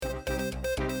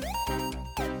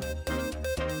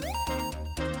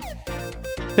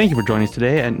Thank you for joining us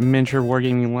today at Miniature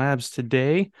Wargaming Labs.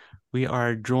 Today, we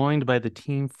are joined by the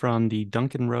team from the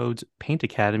Duncan Rhodes Paint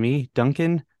Academy,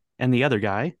 Duncan and the other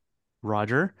guy,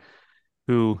 Roger,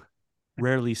 who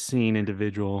rarely seen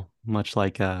individual, much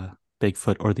like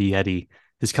Bigfoot or the Yeti,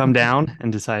 has come down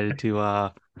and decided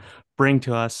to bring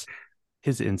to us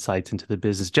his insights into the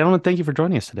business. Gentlemen, thank you for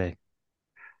joining us today.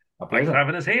 A Thanks for pleasure.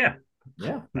 having us here.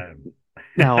 Yeah. Um,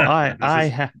 Now, I this I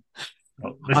is have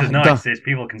well, this is nice. Is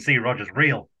people can see Roger's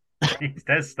real. He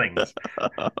says things.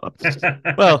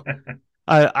 well,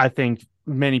 I think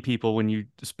many people, when you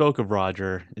spoke of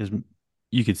Roger, is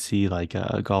you could see like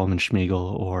Gollum and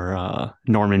Schmeagol or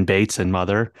Norman Bates and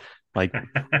Mother. Like,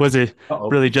 was it Uh-oh.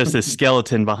 really just a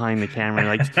skeleton behind the camera?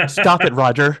 Like, stop it,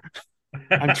 Roger.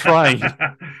 I'm trying.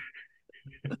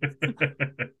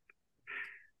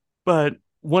 But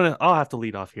I'll have to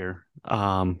lead off here.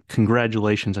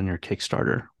 Congratulations on your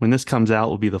Kickstarter. When this comes out,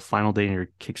 will be the final day in your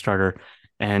Kickstarter,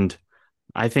 and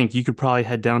I think you could probably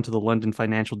head down to the London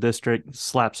Financial District,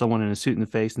 slap someone in a suit in the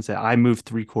face, and say, "I moved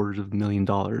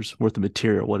 $750,000 worth of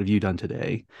material. What have you done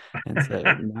today?" And say,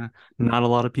 not a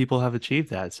lot of people have achieved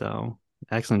that. So,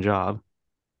 excellent job.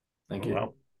 Thank you.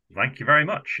 Well, thank you very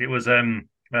much. It was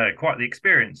quite the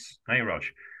experience. Hey, Rog.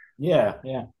 Yeah,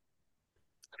 yeah.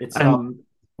 It's And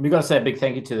we got to say a big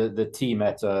thank you to the team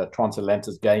at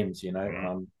Transatlantis Games,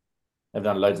 Mm. they've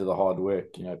done loads of the hard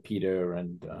work, Peter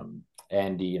and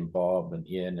Andy and Bob and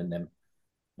Ian and them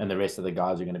and the rest of the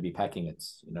guys are going to be packing it,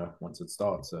 once it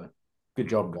starts. So good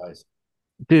job, guys.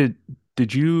 did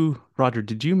did you, Roger?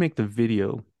 Did you make the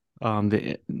video?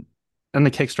 The on the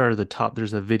Kickstarter, at the top,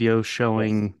 there's a video Yes.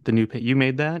 showing the new. You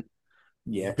made that?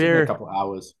 Yeah, it took me a Very. couple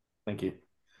hours. Thank you.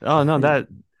 Oh no, that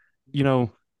you know,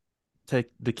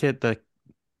 take the kit, the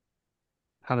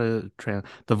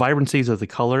vibrancies of the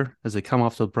color as they come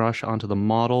off the brush onto the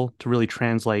model to really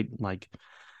translate, like,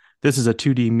 this is a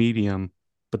 2D medium,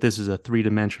 but this is a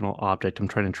three-dimensional object I'm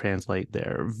trying to translate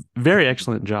there. Very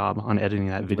excellent job on editing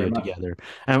that Thank you very video much. together.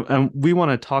 And we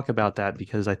want to talk about that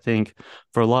because I think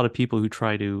for a lot of people who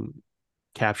try to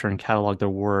capture and catalog their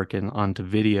work and onto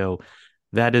video,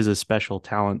 that is a special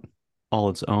talent all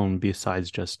its own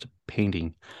besides just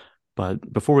painting.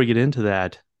 But before we get into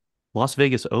that, Las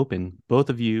Vegas Open, both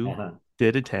of you Uh-huh.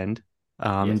 did attend,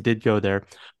 Yes. did go there.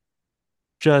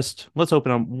 Just let's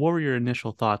open up. What were your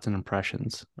initial thoughts and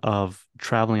impressions of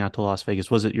traveling out to Las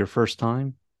Vegas? Was it your first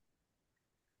time?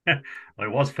 Well,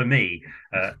 it was for me,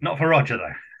 not for Roger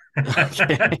though.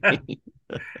 Okay.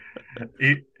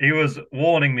 He was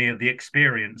warning me of the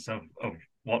experience of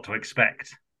what to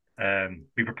expect.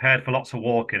 Be prepared for lots of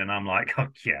walking, and I'm like, oh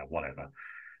yeah, whatever.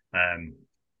 Um,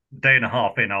 Day and a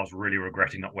half in, I was really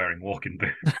regretting not wearing walking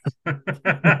boots.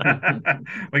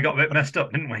 We got a bit messed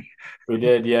up, didn't we? We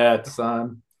did, yeah. It's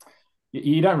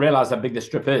you don't realize how big the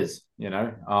strip is,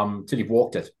 till you've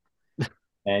walked it.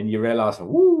 And you realize,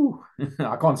 woo,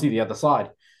 I can't see the other side.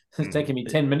 It's Mm-hmm. taking me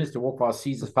 10 minutes to walk past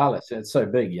Caesar's Palace. It's so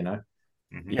big,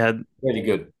 Mm-hmm. Yeah. really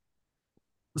good.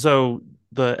 So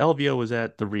the LVO was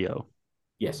at the Rio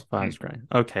Yes. Five Grand.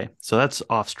 Okay. So that's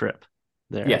off strip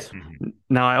there. Yes. Mm-hmm.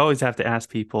 Now I always have to ask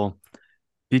people,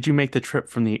 did you make the trip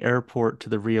from the airport to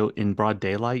the Rio in broad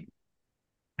daylight?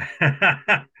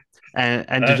 And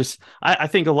to uh, just I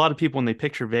think a lot of people when they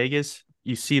picture Vegas,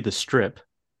 you see the strip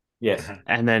Yes.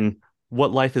 and then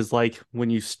what life is like when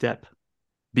you step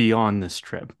beyond the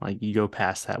strip. Like you go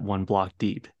past that one block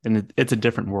deep and it's a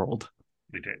different world.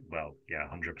 we did well, yeah,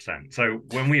 100%. So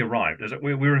when we arrived,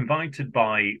 we were invited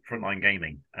by Frontline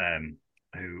Gaming,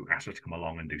 who asked us to come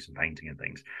along and do some painting and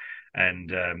things. And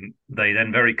they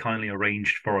then very kindly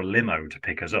arranged for a limo to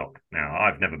pick us up. Now,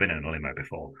 I've never been in a limo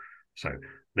before, so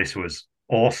this was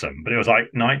awesome. But it was like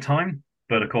nighttime.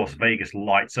 But of course, Vegas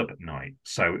lights up at night,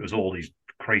 so it was all these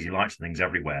crazy lights and things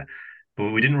everywhere.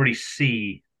 But we didn't really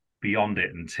see beyond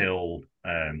it until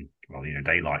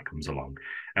daylight comes along,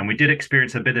 and we did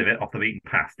experience a bit of it off the beaten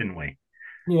path, didn't we?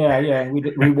 Yeah, yeah.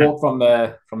 We walked from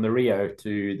the Rio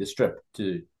to the strip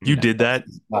to, You did that?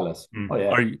 Palace. Mm. Oh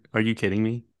yeah. Are you kidding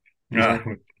me? Uh,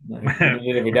 Exactly. We do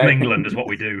it every from day. England is what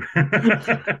we do.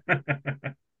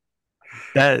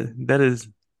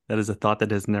 That is a thought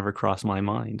that has never crossed my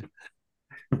mind.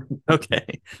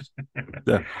 Okay.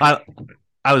 So,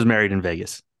 I was married in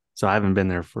Vegas, so I haven't been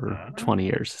there for Ah, 20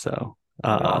 years. So Oh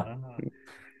wow. ah. We,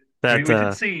 that we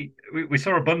did see we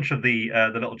saw a bunch of the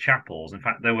little chapels. In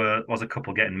fact, was a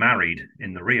couple getting married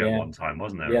in the Rio Yeah. one time,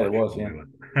 wasn't there, Yeah, there Rog? was, When yeah. we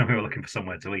were we were looking for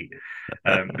somewhere to eat.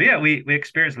 But yeah, we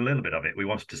experienced a little bit of it. We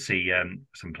wanted to see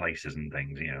some places and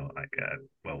things, like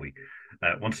we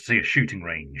wanted to see a shooting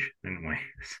range, didn't we?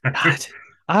 So God,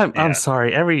 I'm yeah,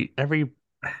 sorry. Every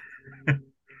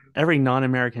every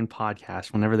non-American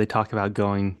podcast, whenever they talk about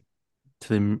going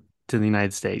to the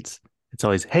United States, it's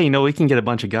always, hey, we can get a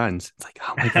bunch of guns. It's like,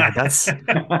 oh my God, that's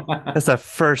the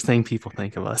first thing people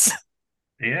think of us.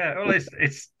 Yeah, well,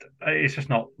 it's just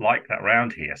not like that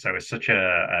around here. So it's such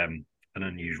an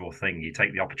unusual thing. You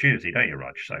take the opportunity, don't you,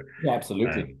 Rog? So Yeah,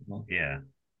 absolutely. yeah,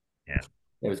 yeah,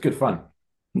 It was good fun.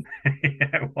 yeah,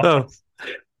 it So, was.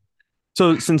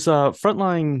 so since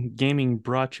Frontline Gaming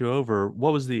brought you over,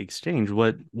 what was the exchange?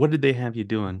 What did they have you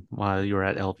doing while you were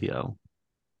at LVO?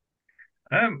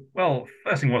 Well,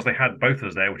 first thing was they had both of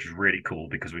us there, which is really cool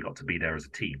because we got to be there as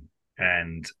a team.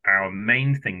 And our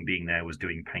main thing being there was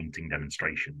doing painting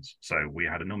demonstrations. So we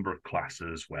had a number of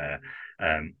classes where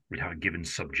we'd have a given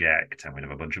subject and we'd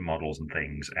have a bunch of models and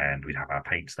things, and we'd have our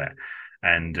paints there.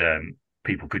 And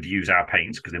people could use our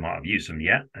paints because they might have used them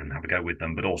yet and have a go with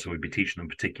them, but also we'd be teaching them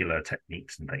particular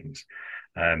techniques and things.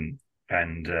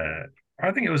 And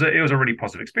I think it was a really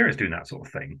positive experience doing that sort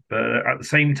of thing. But at the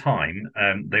same time,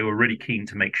 they were really keen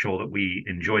to make sure that we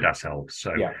enjoyed ourselves.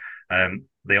 So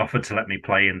they offered to let me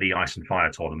play in the Ice and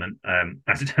Fire tournament.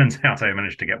 As it turns out, I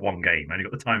managed to get one game. I only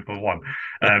got the time for one,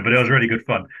 but it was really good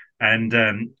fun. And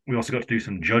we also got to do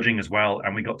some judging as well,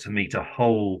 and we got to meet a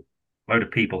whole load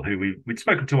of people who we'd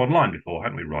spoken to online before,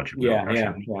 hadn't we, Roger? Yeah.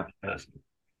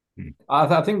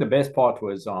 I think the best part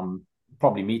was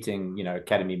probably meeting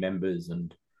Academy members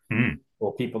and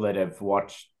or people that have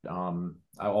watched our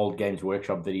old Games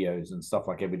Workshop videos and stuff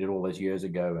like that. We did all those years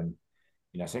ago, and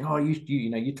saying, "Oh,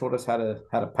 you taught us how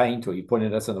to paint, or you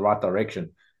pointed us in the right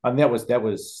direction." And that was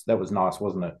nice,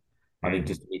 wasn't it? I think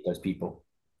just to meet those people,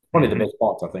 probably the best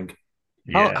part. I think.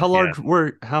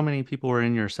 How many people were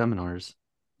in your seminars?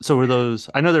 So were those?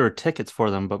 I know there were tickets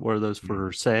for them, but were those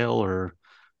for sale, or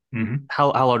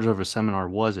how large of a seminar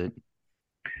was it?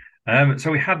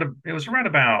 So it was around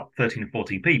about 13 or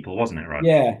 14 people, wasn't it, right?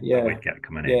 Yeah. We'd get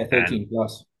coming in. Yeah, 13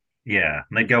 plus. Yeah,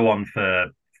 and they go on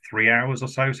for 3 hours or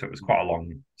so, so it was quite a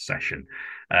long session.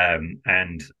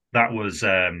 And that was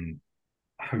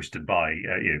hosted by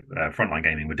Frontline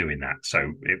Gaming were doing that.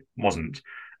 So it wasn't,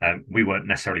 we weren't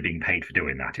necessarily being paid for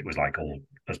doing that. It was like all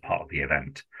as part of the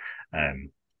event.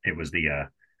 It was the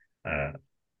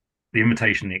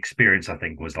invitation, the experience, I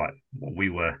think, was like what we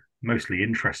were mostly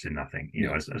interested in, I think,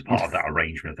 as part of that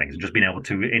arrangement of things, and just being able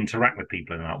to interact with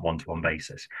people in that one-to-one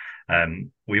basis.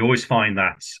 We always find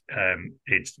that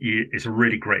it's a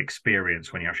really great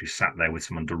experience when you actually sat there with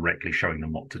someone directly showing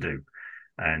them what to do.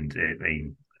 And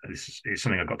it's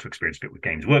something I got to experience a bit with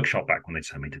Games Workshop back when they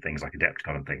sent me to things like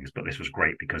Adepticon and things, but this was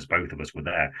great because both of us were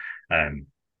there.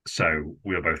 So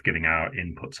we were both giving our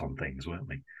inputs on things, weren't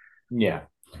we? Yeah.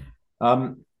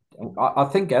 I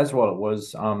think as well it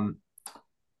was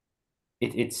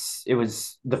it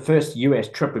was the first US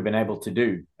trip we've been able to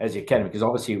do as the Academy, because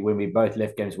obviously when we both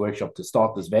left Games Workshop to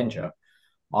start this venture,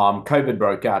 COVID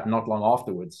broke out not long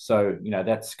afterwards. So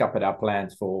that scuppered our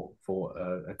plans for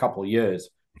a couple of years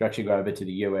to actually go over to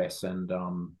the US and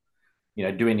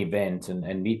do an event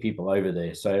and meet people over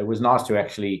there. So it was nice to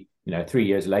actually 3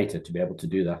 years later to be able to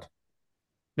do that.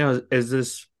 Now, is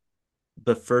this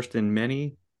the first in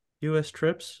many US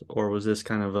trips, or was this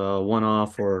kind of a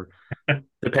one-off, or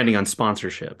depending on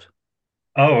sponsorship?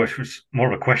 Oh, it was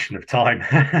more of a question of time.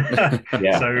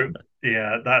 Yeah. So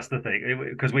yeah, that's the thing,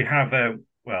 because we have I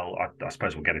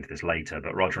suppose we'll get into this later,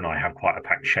 but Roger and I have quite a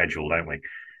packed schedule, don't we?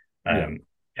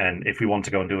 And if we want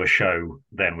to go and do a show,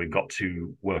 then we've got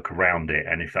to work around it.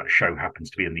 And if that show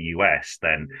happens to be in the US,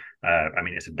 then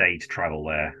it's a day to travel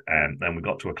there, and then we've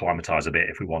got to acclimatize a bit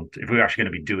if we're actually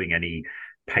going to be doing any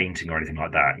painting or anything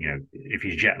like that. If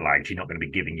you're jet lagged, you're not going to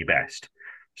be giving your best.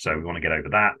 So we want to get over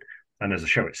that. And there's a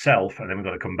show itself, and then we've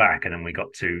got to come back, and then we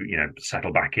got to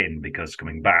settle back in, because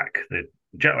coming back, the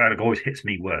jet lag always hits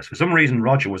me worse. For some reason,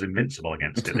 Roger was invincible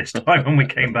against it this time when we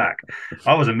came back.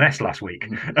 I was a mess last week.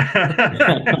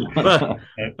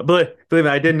 but believe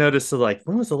me, I did notice,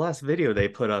 when was the last video they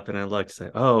put up? And I looked, say,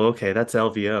 oh, okay, that's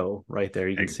LVO right there.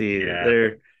 You can see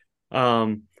there.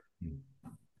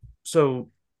 So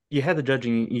you had the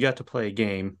judging, you got to play a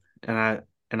game, and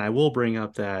I will bring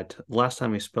up that last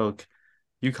time we spoke,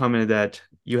 you commented that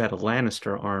you had a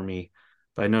Lannister army,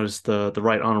 but I noticed the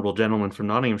right honorable gentleman from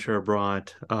Nottinghamshire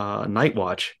brought Night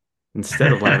Watch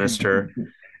instead of Lannister.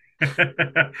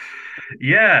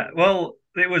 Yeah, well,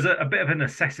 it was a bit of a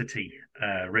necessity,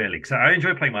 really, because I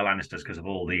enjoy playing my Lannisters because of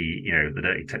all the the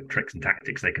dirty tricks and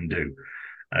tactics they can do.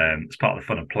 It's part of the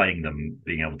fun of playing them,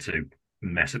 being able to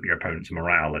mess up your opponent's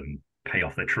morale and pay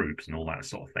off their troops and all that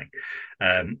sort of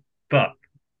thing. But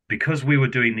because we were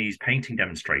doing these painting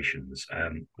demonstrations,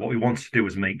 what we wanted to do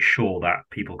was make sure that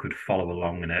people could follow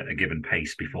along in a given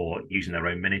pace before using their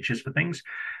own miniatures for things.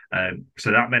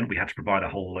 So that meant we had to provide a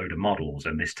whole load of models,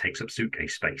 and this takes up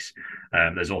suitcase space.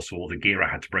 There's also all the gear I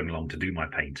had to bring along to do my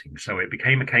painting. So it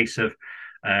became a case of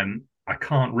I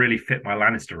can't really fit my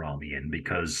Lannister army in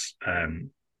because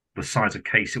the size of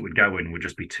case it would go in would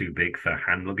just be too big for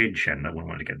hand luggage, and I wouldn't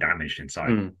want to get damaged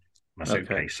inside my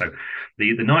suitcase. Okay. So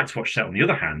the Night's Watch set, on the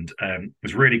other hand,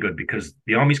 was really good because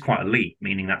the army's quite elite,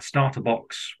 meaning that starter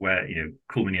box where,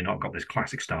 Cool Mini not got this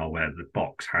classic style where the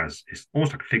box it's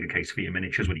almost like a figure case for your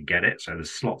miniatures when you get it. So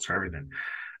there's slots for everything,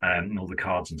 and all the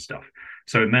cards and stuff.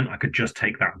 So it meant I could just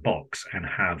take that box and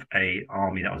have a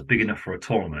army that was big enough for a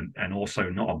tournament, and also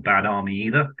not a bad army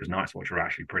either, because Night's Watch are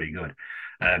actually pretty good.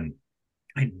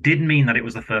 It did mean that it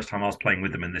was the first time I was playing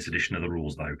with them in this edition of the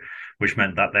rules, though, which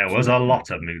meant that there was a lot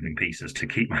of moving pieces to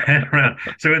keep my head around.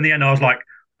 So in the end, I was like,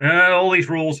 all these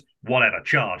rules, whatever,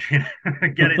 charge,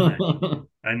 get in there.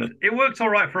 And it worked all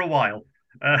right for a while.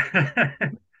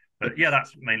 But yeah,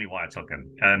 that's mainly why I took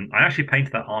them. I actually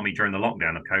painted that army during the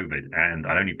lockdown of COVID, and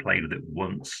I only played with it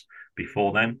once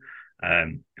before then.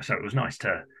 So it was nice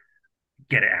to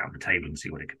get it out on the table and see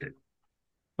what it could do.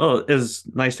 Well, it was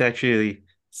nice to actually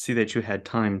see that you had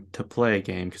time to play a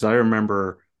game, because I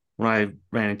remember when I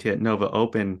ran into it at Nova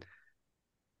Open,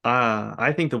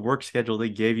 I think the work schedule they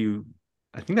gave you,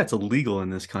 I think that's illegal in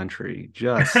this country.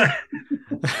 Just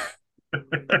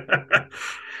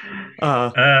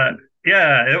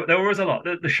yeah, there was a lot.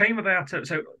 The shame about it,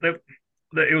 so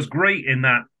it was great in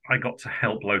that I got to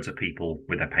help loads of people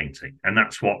with their painting, and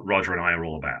that's what Roger and I are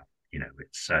all about.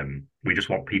 It's we just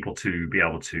want people to be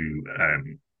able to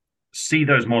see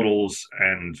those models,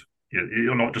 and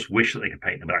you'll not just wish that they could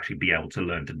paint them, but actually be able to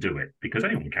learn to do it, because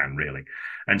anyone can really.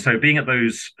 And so being at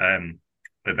those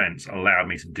events allowed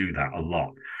me to do that a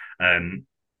lot.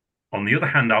 On the other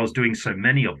hand, I was doing so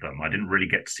many of them, I didn't really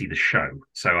get to see the show.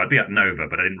 So I'd be at Nova,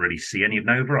 but I didn't really see any of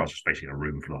Nova. I was just basically in a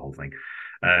room for the whole thing.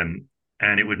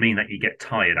 And it would mean that you get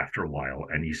tired after a while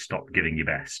and you stop giving your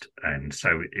best. And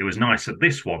so it was nice at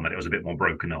this one that it was a bit more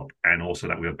broken up, and also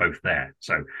that we were both there.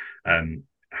 So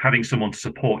having someone to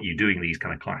support you doing these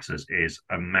kind of classes is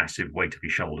a massive weight off your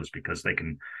shoulders, because they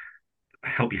can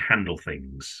help you handle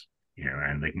things,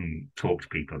 and they can talk to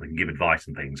people, they can give advice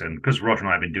and things. And because Roger and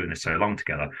I have been doing this so long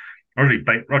together,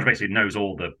 Roger basically knows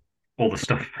all the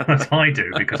stuff as I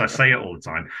do, because I say it all the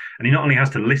time. And he not only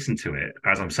has to listen to it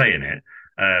as I'm saying it,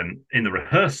 in the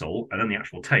rehearsal and then the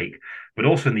actual take, but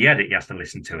also in the edit he has to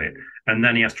listen to it, and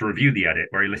then he has to review the edit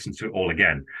where he listens to it all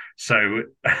again. So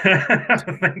I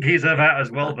think he's about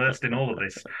as well versed in all of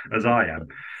this as I am.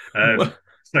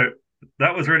 So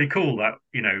that was really cool that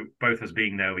both us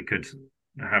being there, we could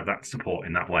have that support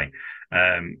in that way.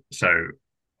 So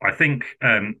I think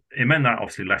it meant that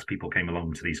obviously less people came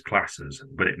along to these classes,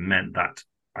 but it meant that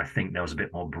I think there was a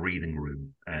bit more breathing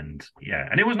room, and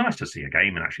it was nice to see a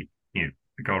game and actually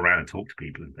go around and talk to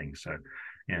people and things. So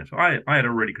so I had a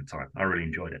really good time. I really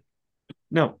enjoyed it.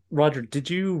 Now, Roger,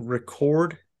 did you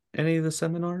record any of the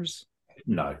seminars?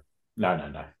 No.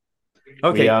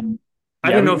 Okay. I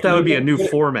don't know if that would be a new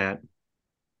format,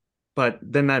 but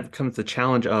then that comes the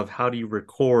challenge of how do you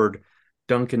record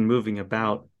Duncan moving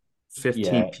about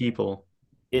 15 people?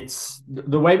 It's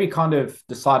the way we kind of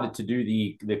decided to do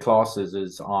the classes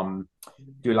is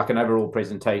do like an overall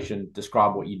presentation,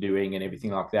 describe what you're doing and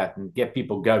everything like that, and get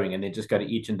people going, and then just go to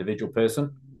each individual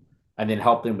person and then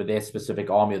help them with their specific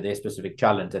army or their specific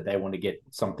challenge that they want to get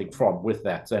something from with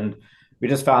that. And we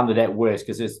just found that works,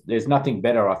 because there's nothing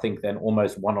better, I think, than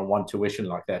almost one-on-one tuition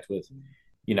like that with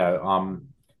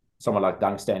someone like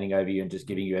Dunk standing over you and just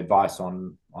giving you advice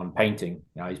on painting.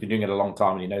 He's been doing it a long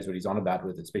time and he knows what he's on about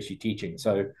with it, especially teaching.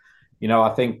 So, I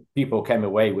think people came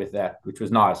away with that, which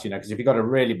was nice, because if you've got a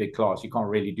really big class, you can't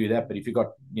really do that. But if you've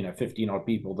got, 15 odd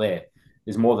people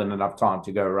there's more than enough time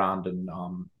to go around and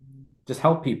just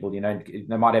help people.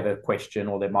 They might have a question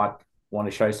or they might want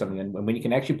to show something. And when you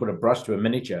can actually put a brush to a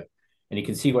miniature and you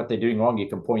can see what they're doing wrong, you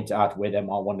can point out where they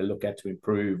might want to look at to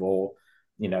improve, or,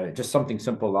 just something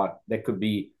simple like that could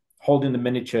be holding the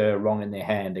miniature wrong in their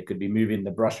hand. They could be moving the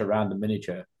brush around the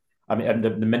miniature. I mean, the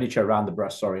miniature around the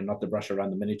brush, sorry, not the brush around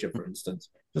the miniature, for instance.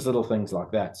 Just little things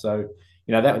like that. So,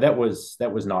 that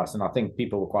was nice. And I think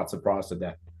people were quite surprised at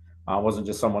that. It wasn't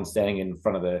just someone standing in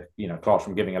front of the,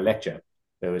 classroom giving a lecture.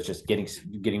 It was just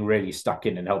getting really stuck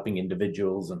in and helping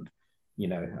individuals and,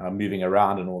 moving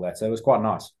around and all that. So it was quite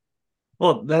nice.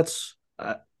 Well, that's,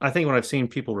 I think when I've seen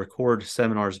people record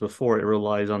seminars before, it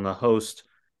relies on the host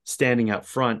standing out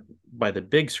front by the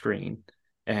big screen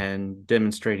and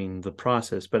demonstrating the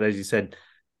process. But as you said,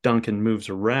 Duncan moves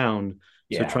around.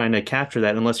 So Yeah. trying to capture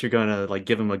that, unless you're going to like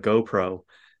give them a GoPro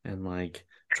and like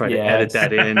try to Yeah. edit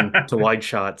that in to wide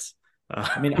shots.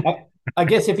 I mean, I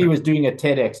guess if he was doing a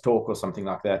TEDx talk or something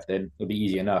like that, then it'd be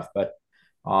easy enough. But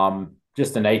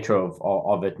just the nature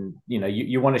of it, and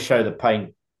you want to show the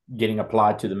paint getting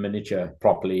applied to the miniature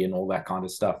properly and all that kind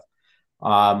of stuff.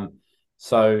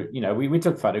 So we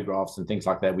took photographs and things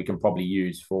like that. We can probably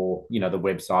use for the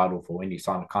website or for any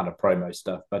kind of promo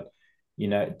stuff. But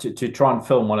to try and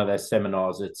film one of those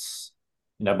seminars, it's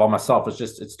by myself,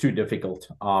 it's too difficult.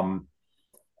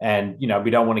 And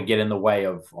we don't want to get in the way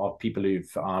of people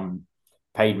who've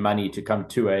paid money to come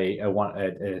to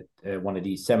one of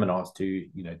these seminars to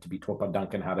be taught by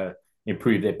Duncan how to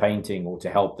improve their painting or to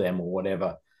help them or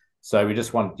whatever. So we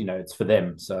just want it's for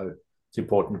them. So it's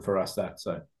important for us that.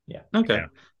 So yeah. Okay.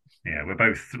 Yeah, we're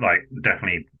both like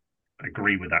definitely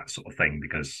agree with that sort of thing,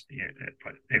 because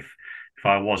if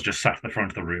I was just sat at the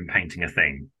front of the room painting a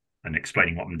thing and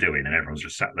explaining what I'm doing, and everyone's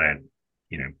just sat there,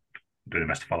 doing their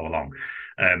best to follow along,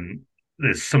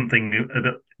 there's something a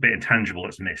bit intangible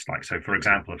that's missed. Like, so for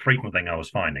example, a frequent thing I was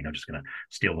finding, I'm just going to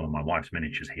steal one of my wife's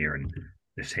miniatures here, and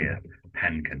this here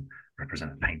pen can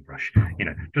represent a paintbrush.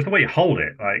 Just the way you hold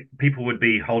it, like people would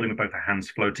be holding with both their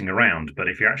hands floating around, but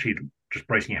if you're actually just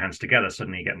bracing your hands together,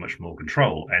 suddenly you get much more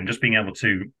control. And just being able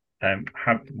to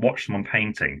watch someone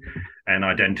painting and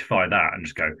identify that and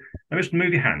just go, let me just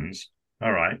move your hands.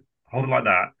 All right, hold it like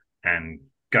that and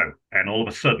go. And all of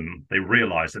a sudden they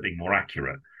realize they're being more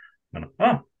accurate. And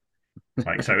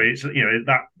like, so it's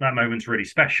that moment's really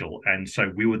special. And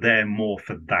so we were there more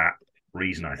for that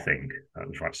reason, I think. That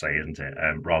was right to say, isn't it?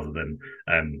 Rather than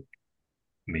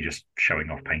me just showing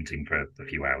off painting for a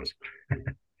few hours.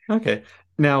 Okay.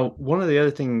 Now, one of the other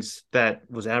things that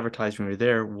was advertised when we were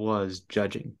there was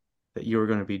judging, that you were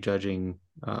going to be judging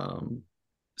some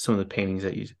of the paintings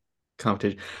that you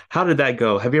competition. How did that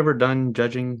go? Have you ever done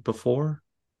judging before?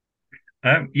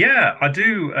 Yeah, I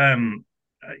do.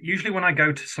 Usually when I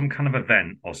go to some kind of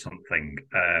event or something,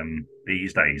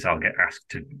 these days I'll get asked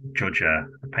to judge a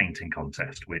painting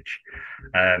contest, which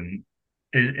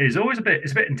is always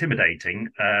it's a bit intimidating.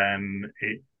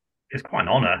 It's quite an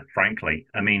honor, frankly.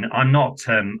 I mean, I'm not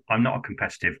a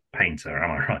competitive painter,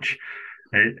 am I, Raj?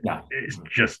 No.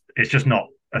 It's just not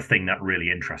a thing that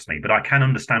really interests me. But I can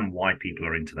understand why people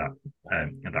are into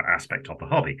that aspect of the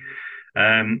hobby.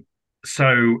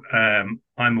 So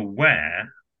I'm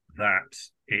aware that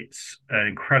it's an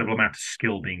incredible amount of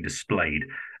skill being displayed,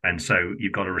 and so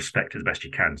you've got to respect it as best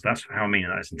you can. So that's how I mean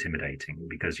that it's intimidating,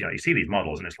 because you see these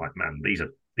models and it's like, man, these are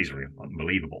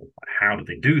unbelievable. How did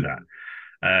they do that?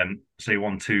 So you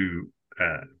want to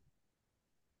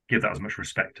give that as much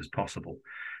respect as possible.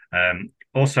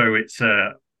 Also, it's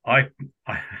I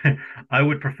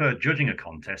would prefer judging a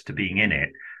contest to being in it,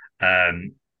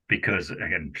 because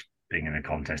again, being in a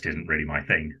contest isn't really my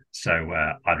thing. So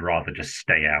I'd rather just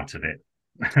stay out of it.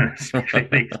 Especially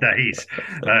these days,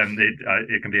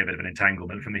 it can be a bit of an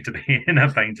entanglement for me to be in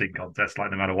a painting contest,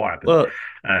 like no matter what happens. Well,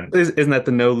 isn't that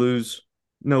the no lose,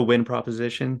 no win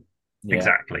proposition? Yeah.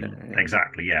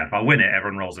 Exactly. Yeah. If I win it,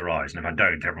 everyone rolls their eyes, and if I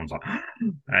don't, everyone's like,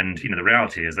 and the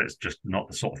reality is that it's just not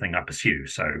the sort of thing I pursue.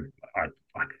 So I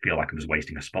feel like I'm just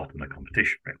wasting a spot in the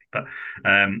competition,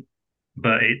 really.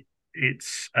 But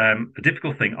it's a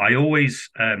difficult thing.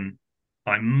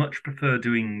 I much prefer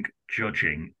doing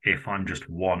judging if I'm just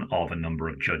one of a number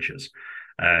of judges,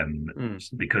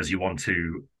 because you want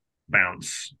to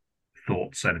bounce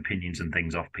thoughts and opinions and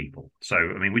things off people. So,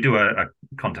 I mean, we do a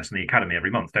contest in the academy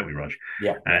every month, don't we, Raj?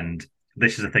 Yeah. And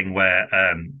this is a thing where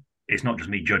it's not just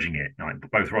me judging it.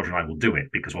 Both Roger and I will do it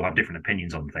because we'll have different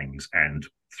opinions on things, and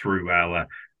through our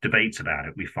debates about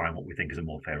it, we find what we think is a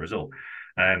more fair result.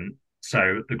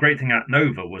 So the great thing at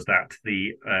Nova was that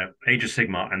the Age of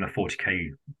Sigmar and the 40k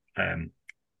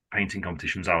painting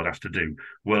competitions I was asked to do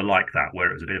were like that, where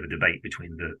it was a bit of a debate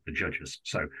between the judges.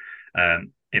 So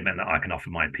it meant that I can offer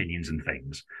my opinions and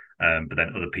things, but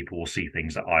then other people will see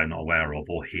things that I'm not aware of,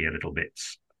 or hear little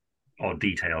bits or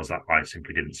details that I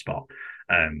simply didn't spot.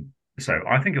 So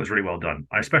I think it was really well done.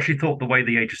 I especially thought the way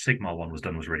the Age of Sigmar one was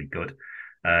done was really good,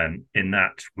 in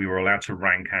that we were allowed to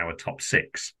rank our top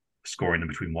 6, scoring them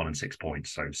between 1 and 6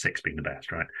 points, so 6 being the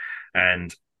best, right?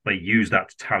 And they used that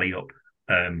to tally up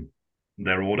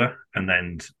their order, and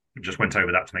then just went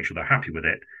over that to make sure they're happy with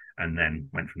it, and then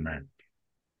went from there.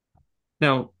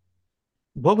 Now,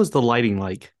 what was the lighting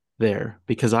like there?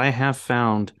 Because I have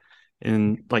found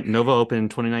in like Nova Open in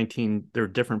 2019, there were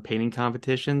different painting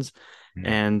competitions,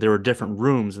 and there were different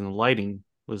rooms, and the lighting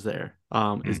was there.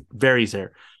 It varies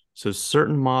there. So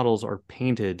certain models are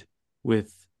painted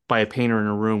by a painter in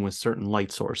a room with certain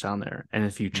light source on there, and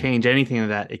if you change anything of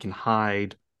that, it can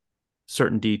hide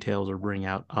certain details or bring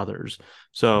out others.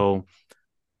 So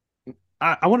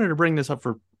I wanted to bring this up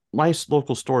for my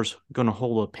local stores going to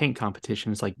hold a paint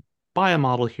competition. It's like, buy a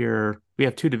model here. We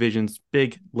have two divisions,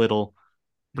 big, little.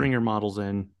 Bring your models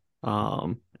in,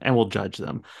 and we'll judge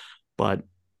them. But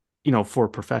for a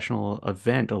professional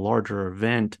event, a larger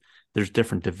event, there's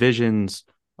different divisions,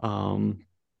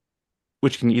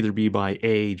 which can either be by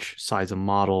age, size of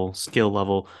model, skill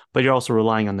level, but you're also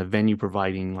relying on the venue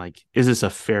providing, like, is this a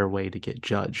fair way to get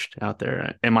judged out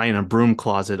there? Am I in a broom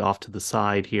closet off to the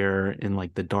side here in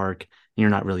like the dark and you're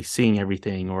not really seeing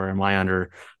everything? Or am I under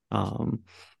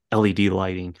LED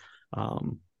lighting?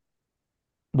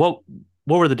 What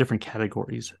were the different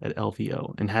categories at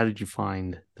LVO, and how did you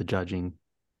find the judging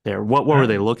there? What were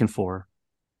they looking for?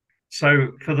 So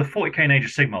for the 40k and Age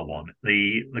of Sigmar one,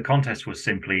 the contest was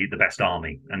simply the best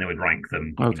army, and they would rank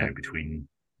them, between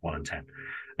 1 and 10.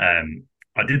 I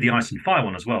did the Ice and Fire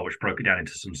one as well, which broke it down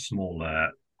into some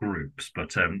smaller groups,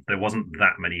 but there wasn't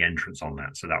that many entrants on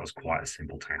that, so that was quite a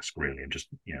simple task, really, and just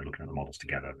looking at the models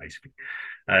together, basically.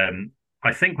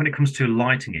 I think when it comes to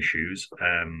lighting issues,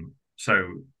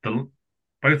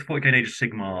 both 40k and Age of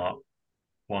Sigmar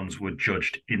ones were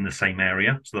judged in the same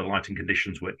area, so the lighting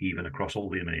conditions were even across all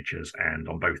the miniatures, and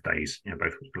on both days, both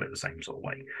were split the same sort of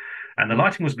way. And the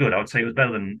lighting was good. I would say it was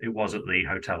better than it was at the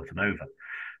Hotel Nova.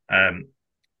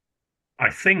 I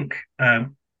think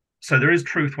so. There is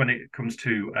truth when it comes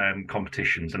to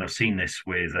competitions, and I've seen this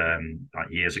with like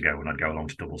years ago when I'd go along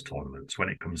to doubles tournaments. When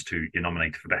it comes to you're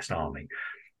nominated for best army,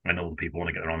 and all the people want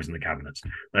to get their armies in the cabinets,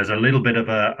 there's a little bit of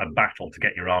a battle to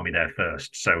get your army there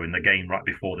first. So in the game, right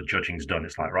before the judging's done,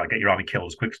 it's like, right, get your army killed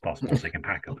as quick as possible so they can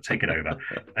pack up, take it over,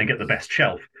 and get the best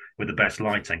shelf with the best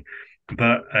lighting.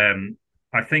 But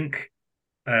I think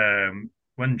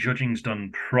when judging's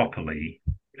done properly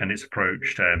and it's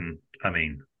approached,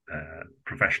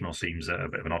 professional seems a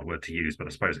bit of an odd word to use, but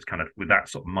I suppose it's kind of with that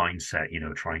sort of mindset,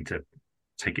 trying to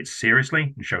take it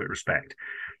seriously and show it respect,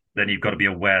 then you've got to be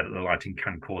aware that the lighting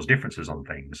can cause differences on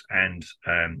things. And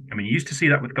you used to see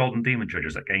that with Golden Demon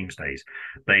judges at Games Days.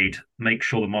 They'd make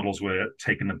sure the models were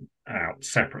taken out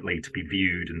separately to be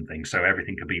viewed and things, so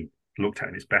everything could be looked at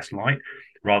in its best light,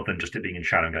 rather than just it being in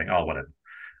shadow and going, oh, whatever.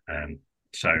 I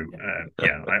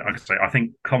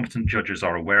think competent judges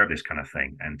are aware of this kind of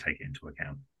thing and take it into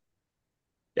account.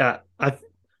 Yeah,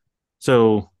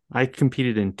 so I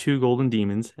competed in 2 Golden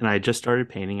Demons, and I just started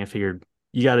painting. I figured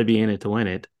you got to be in it to win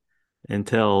it.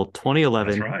 Until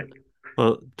 2011. That's right.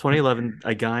 Well, 2011,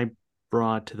 a guy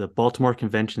brought to the Baltimore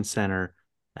Convention Center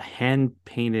a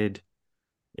hand-painted,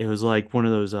 it was like one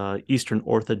of those Eastern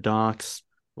Orthodox,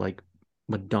 like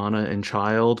Madonna and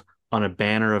Child on a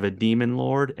banner of a demon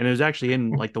lord. And it was actually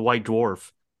in like the White Dwarf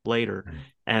later.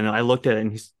 And I looked at it,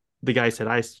 and the guy said,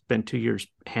 I spent 2 years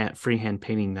freehand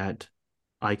painting that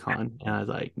icon. And I was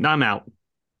like, no, I'm out.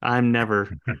 I'm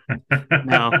never.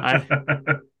 No,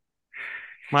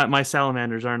 my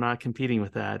salamanders are not competing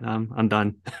with that. I'm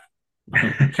done.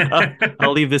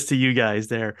 I'll leave this to you guys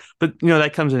there. But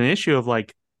that comes in an issue of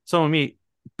like, some of me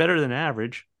better than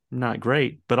average, not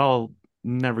great, but I'll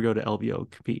never go to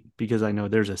LVO compete because I know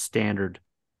there's a standard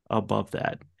above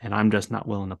that, and I'm just not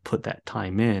willing to put that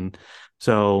time in.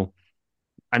 So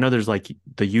I know there's like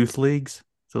the youth leagues.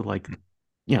 So like,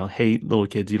 hey, little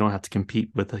kids, you don't have to compete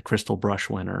with a Crystal Brush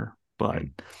winner, but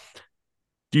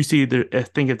do you see I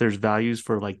think if there's values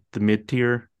for like the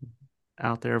mid-tier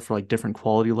out there for like different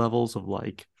quality levels of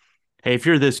like, hey, if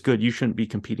you're this good, you shouldn't be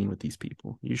competing with these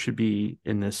people. You should be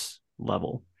in this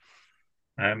level.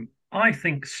 I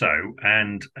think so.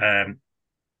 And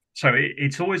so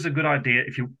it's always a good idea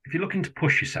if you're looking to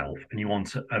push yourself and you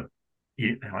want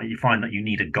you find that you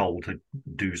need a goal to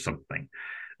do something.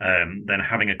 Then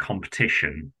having a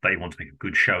competition that you want to make a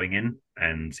good showing in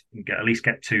and at least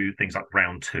get to things like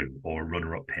round 2 or a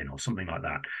runner-up pin or something like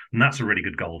that. And that's a really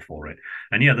good goal for it.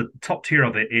 And the top tier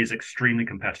of it is extremely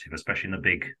competitive, especially in the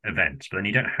big events. But then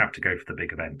you don't have to go for the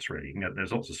big events, really.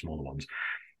 There's lots of smaller ones.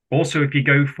 Also, if you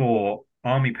go for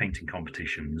army painting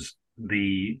competitions,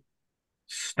 the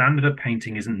standard of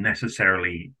painting isn't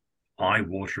necessarily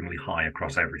eye-wateringly high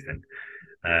across everything.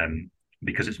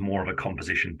 Because it's more of a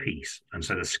composition piece. And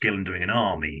so the skill in doing an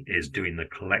army is doing the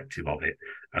collective of it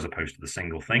as opposed to the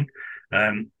single thing.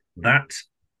 That,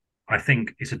 I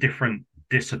think, is a different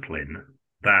discipline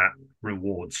that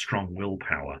rewards strong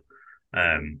willpower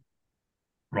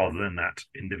rather than that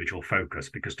individual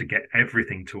focus, because to get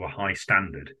everything to a high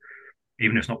standard,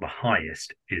 even if it's not the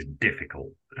highest, is difficult.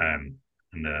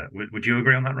 Would you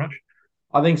agree on that, Raj?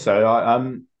 I think so.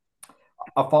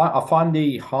 I find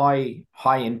the high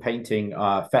end painting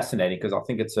fascinating because I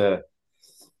think it's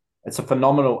it's a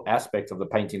phenomenal aspect of the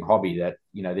painting hobby that,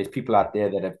 you know, there's people out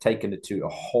there that have taken it to a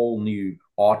whole new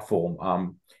art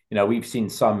form. You know, we've seen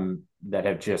some that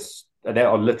have just, they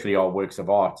are literally our works of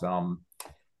art. You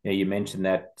know, you mentioned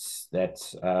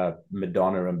that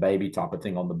Madonna and baby type of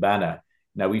thing on the banner.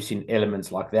 Now we've seen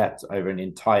elements like that over an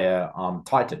entire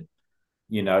Titan,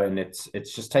 you know, and it's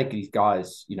just taken these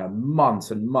guys, you know,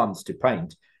 months and months to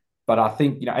paint. But I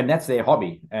think, you know, and that's their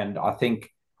hobby. And I think,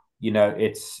 you know,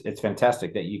 it's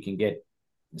fantastic that you can get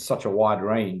such a wide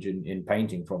range in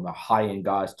painting, from the high end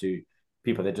guys to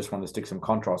people that just want to stick some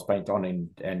contrast paint on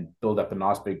and build up a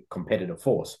nice big competitive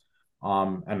force.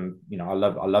 And you know, I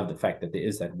love the fact that there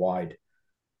is that wide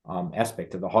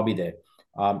aspect of the hobby there.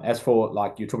 As for,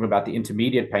 like, you're talking about the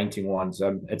intermediate painting ones,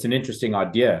 it's an interesting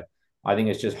idea. I think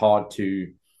it's just hard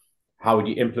to, how would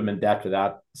you implement that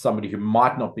without somebody who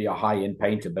might not be a high end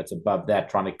painter but's above that,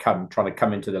 trying to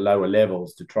come into the lower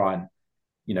levels to try and,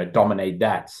 you know, dominate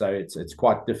that. So it's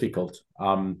quite difficult.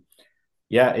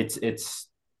 Yeah, it's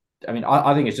I mean,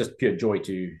 I think it's just pure joy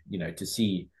to, you know, to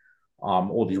see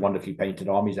all these wonderfully painted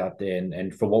armies out there,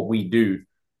 and for what we do,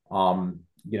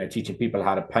 you know, teaching people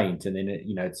how to paint. And then,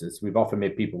 you know, it's we've often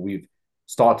met people, we've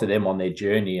started them on their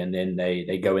journey, and then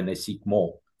they go and they seek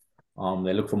more.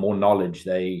 They look for more knowledge.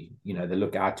 They, you know, they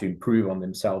look out to improve on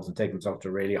themselves and take themselves to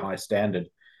a really high standard.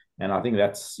 And I think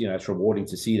that's, you know, it's rewarding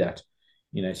to see that.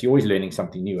 You know, so you're always learning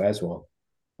something new as well.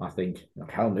 I think,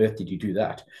 like, how on earth did you do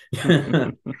that?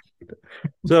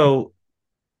 So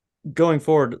going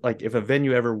forward, like if a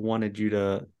venue ever wanted you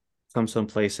to come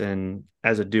someplace and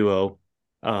as a duo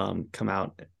come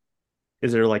out,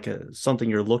 is there like something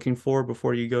you're looking for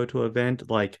before you go to an event?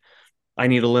 Like, I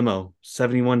need a limo,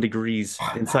 71 degrees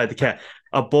inside the cat,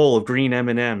 a bowl of green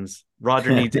M&Ms.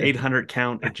 Roger needs 800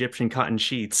 count Egyptian cotton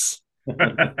sheets.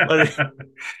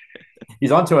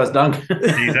 He's on to us, Dunk.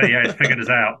 He's figured us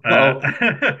out.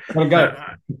 Go.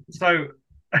 So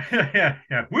yeah,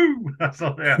 woo. That's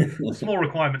all, yeah. Small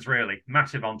requirements, really.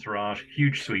 Massive entourage,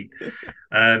 huge suite.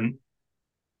 I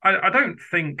don't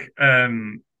think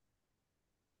the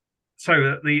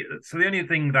only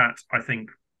thing that I think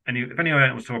if anyone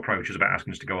wants to approach us about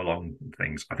asking us to go along with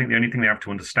things, I think the only thing they have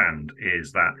to understand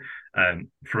is that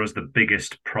for us, the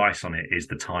biggest price on it is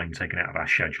the time taken out of our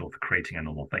schedule for creating our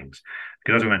normal things.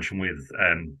 Because as I mentioned with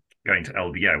going to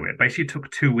LVO, it basically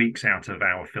took 2 weeks out of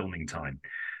our filming time.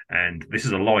 And this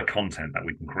is a lot of content that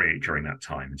we can create during that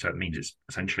time. And so it means it's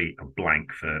essentially a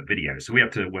blank for video. So we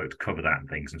have to work to cover that and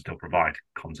things and still provide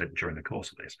content during the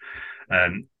course of this.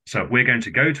 So if we're going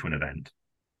to go to an event,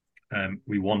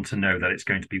 we want to know that it's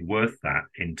going to be worth that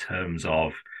in terms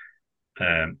of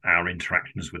our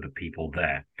interactions with the people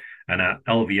there. And our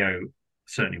LVO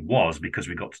certainly was, because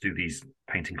we got to do these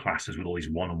painting classes with all these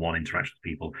one-on-one interactions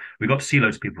with people. We got to see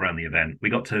loads of people around the event. We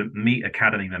got to meet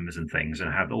Academy members and things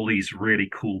and have all these really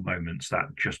cool moments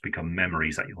that just become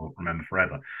memories that you'll remember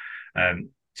forever.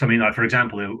 So, I mean, like, for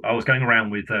example, I was going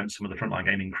around with some of the Frontline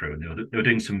Gaming crew, and they were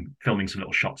doing filming some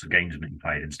little shots of games being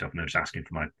played and stuff, and they were just asking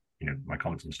for my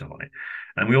comments and stuff on it.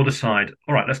 And we all decide,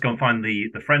 all right, let's go and find the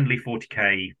friendly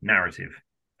 40K narrative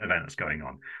event that's going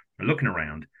on. We're looking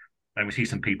around, and we see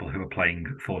some people who are playing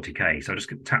 40K. So I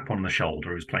just tap one on the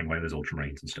shoulder who's playing away with his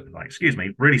Ultramarines and stuff. Like, excuse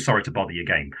me, really sorry to bother your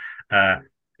game.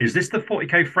 Is this the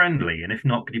 40K friendly? And if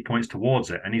not, could you point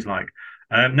towards it? And he's like,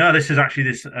 no, this is actually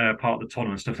this part of the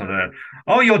tournament, stuff like that.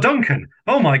 Oh, you're Duncan.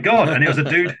 Oh, my God. And it was a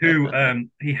dude who,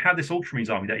 he had this Ultramarines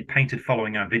army that he painted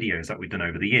following our videos that we've done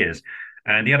over the years.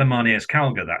 And he had a Marneus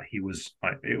Calgar that he was,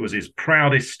 like, it was his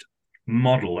proudest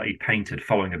model that he painted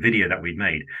following a video that we'd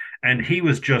made. And he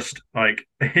was just like,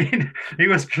 he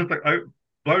was just like,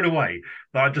 blown away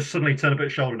that I just suddenly turned a bit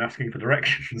of shoulder and asking for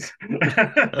directions.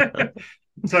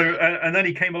 So, and then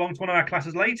he came along to one of our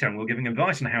classes later, and we were giving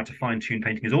advice on how to fine tune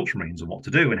painting his Ultramarines and what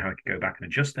to do and how he could go back and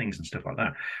adjust things and stuff like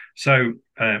that. So,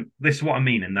 this is what I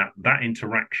mean in that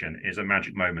interaction is a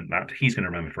magic moment that he's going to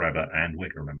remember forever, and we're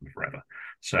going to remember forever.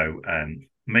 So,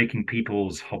 making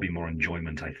people's hobby more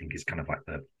enjoyment, I think, is kind of like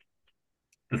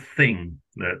the thing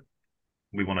that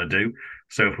we want to do.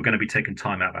 So, if we're going to be taking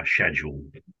time out of our schedule,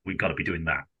 we've got to be doing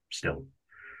that still.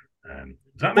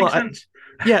 Does that make sense?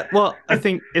 Yeah, well, I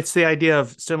think it's the idea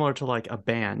of similar to like a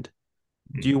band.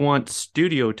 Do you want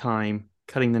studio time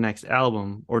cutting the next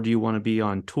album, or do you want to be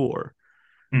on tour?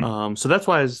 So that's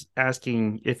why I was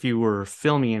asking if you were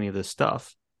filming any of this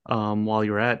stuff while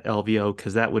you were at LVO,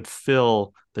 because that would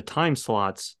fill the time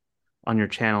slots on your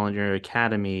channel and your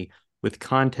academy with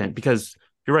content. Because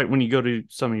you're right, when you go to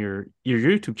some of your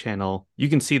YouTube channel, you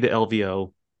can see the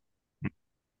LVO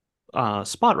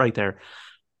spot right there.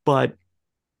 But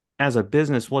as a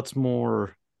business, what's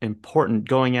more important,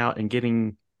 going out and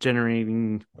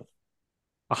generating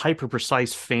a hyper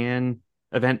precise fan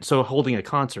event. So holding a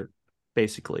concert,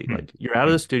 basically, like you're out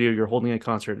of the studio, you're holding a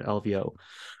concert at LVO,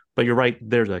 but you're right.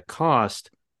 There's a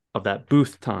cost of that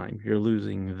booth time. You're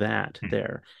losing that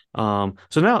there. So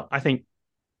now I think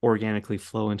organically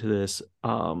flow into this.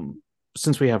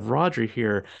 Since we have Roger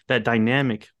here, that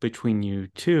dynamic between you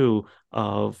two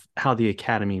of how the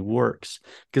academy works,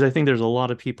 because I think there's a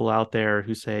lot of people out there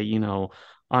who say, you know,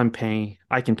 I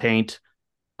can paint,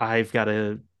 I've got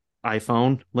a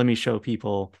iPhone, let me show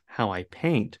people how I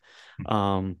paint.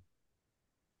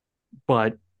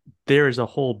 But there is a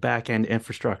whole back end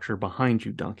infrastructure behind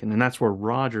you, Duncan, and that's where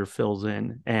Roger fills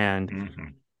in.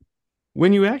 And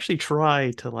when you actually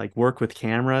try to like work with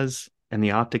cameras and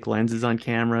the optic lenses on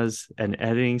cameras and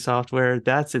editing software,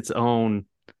 that's its own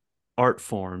art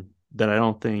form that I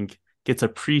don't think gets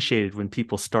appreciated when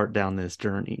people start down this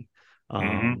journey.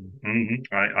 I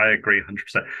agree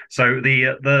 100%. So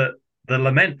the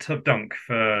lament of Dunk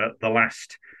for the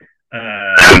last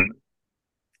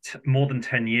more than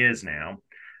 10 years now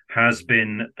has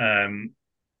been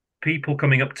people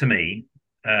coming up to me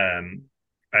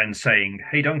and saying,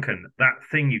 "Hey, Duncan, that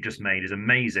thing you just made is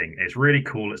amazing. It's really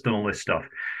cool. It's done all this stuff."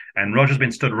 And Roger's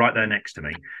been stood right there next to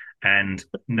me, and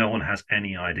no one has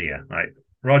any idea. Like,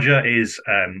 Roger is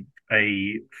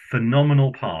a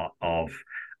phenomenal part of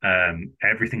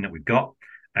everything that we've got,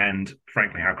 and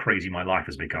frankly, how crazy my life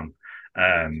has become.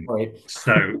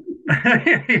 So,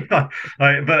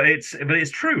 but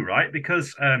it's true, right?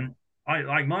 Because I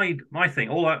like my thing.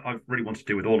 All I really wanted to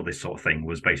do with all of this sort of thing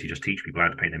was basically just teach people how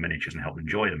to paint their miniatures and help them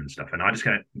enjoy them and stuff. And I just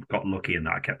kind of got lucky in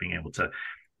that I kept being able to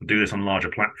do this on larger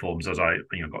platforms as I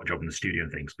got a job in the studio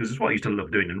and things, because it's what I used to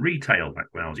love doing in retail back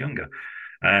when I was younger.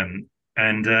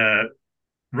 And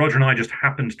Roger and I just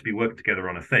happened to be working together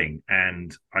on a thing,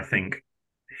 and I think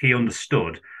he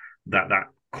understood that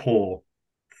core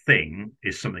thing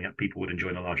is something that people would enjoy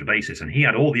on a larger basis, and he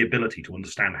had all the ability to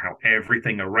understand how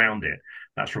everything around it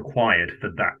that's required for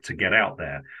that to get out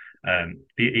there.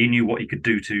 He knew what he could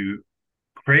do to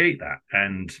create that,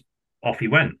 and off he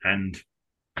went. And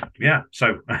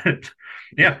so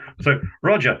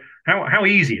Roger, how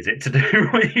easy is it to do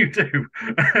what you do?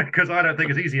 Because I don't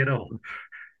think it's easy at all.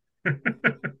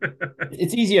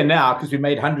 It's easier now because we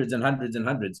made hundreds and hundreds and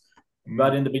hundreds.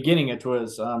 But in the beginning, it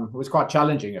was quite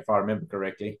challenging, if I remember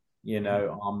correctly. We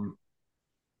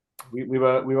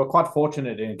were quite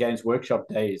fortunate in Games Workshop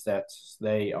days that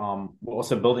they were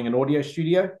also building an audio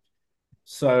studio,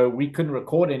 so we couldn't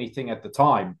record anything at the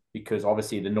time because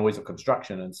obviously the noise of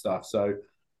construction and stuff. So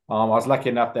I was lucky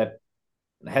enough that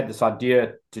I had this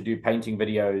idea to do painting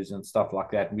videos and stuff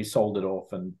like that, and we sold it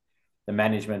off. And the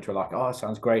management were like, "Oh,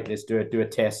 sounds great. Let's do it. Do a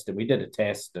test." And we did a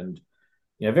test, and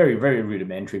very, very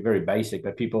rudimentary, very basic,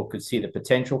 but people could see the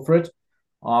potential for it.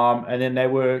 And then they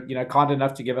were, kind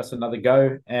enough to give us another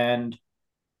go. And,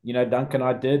 Duncan and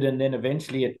I did. And then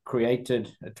eventually it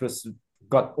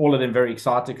got all of them very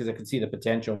excited because they could see the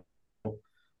potential,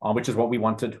 which is what we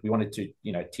wanted. We wanted to,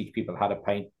 teach people how to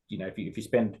paint. If you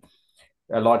spend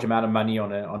a large amount of money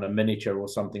on a miniature or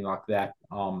something like that,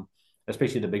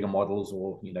 especially the bigger models,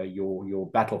 or,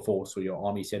 your battle force or your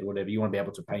army set, whatever, you want to be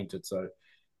able to paint it. So,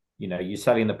 you're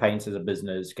selling the paints as a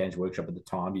business, Games Workshop at the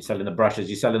time. You're selling the brushes,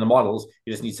 you're selling the models.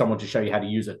 You just need someone to show you how to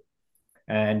use it.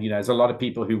 And, there's a lot of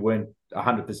people who weren't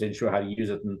 100% sure how to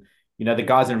use it. And, the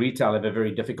guys in retail have a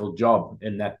very difficult job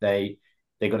in that they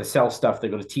got to sell stuff. They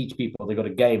got to teach people. They got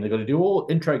to game. They got to do all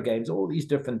intro games, all these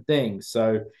different things.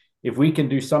 So if we can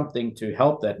do something to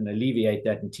help that and alleviate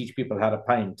that and teach people how to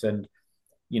paint and,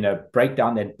 break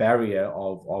down that barrier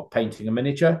of painting a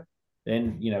miniature,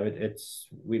 then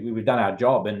we've done our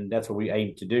job, and that's what we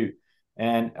aim to do.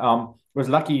 And was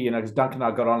lucky, because Duncan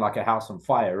and I got on like a house on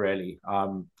fire, really.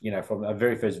 From our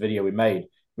very first video we made,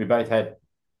 we both had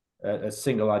a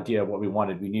single idea of what we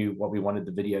wanted. We knew what we wanted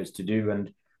the videos to do,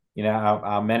 and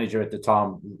our manager at the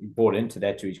time bought into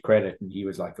that, to his credit, and he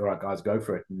was like, "All right, guys, go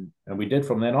for it," and we did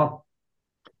from then on.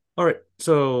 All right,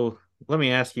 so let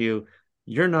me ask you: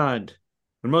 you're not,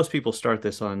 when most people start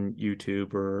this on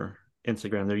YouTube or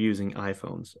Instagram, they're using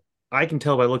iPhones. I can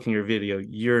tell by looking at your video,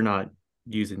 you're not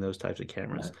using those types of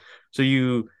cameras. No. So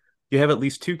you have at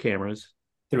least two cameras.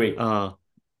 Three.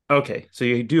 Okay. So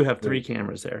you do have three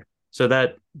cameras there. So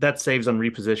that saves on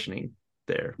repositioning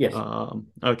there. Yes.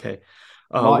 Okay.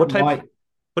 What type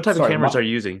of cameras are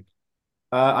you using?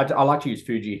 I like to use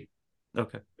Fuji.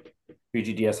 Okay.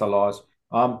 Fuji DSLRs.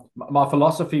 My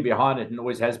philosophy behind it, and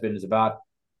always has been, is about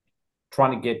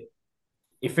trying to get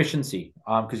efficiency,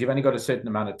 because you've only got a certain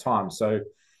amount of time. So,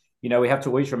 we have to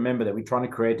always remember that we're trying to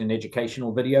create an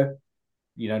educational video,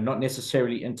 not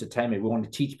necessarily entertainment. We want to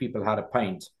teach people how to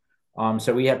paint.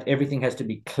 So everything has to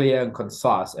be clear and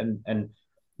concise, and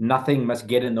nothing must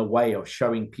get in the way of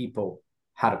showing people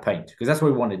how to paint, because that's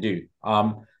what we want to do.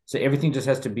 So everything just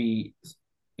has to be,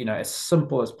 as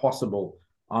simple as possible.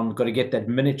 We've got to get that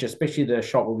miniature, especially the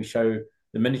shot where we show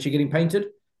the miniature getting painted.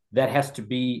 That's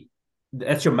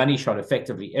your money shot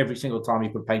effectively every single time you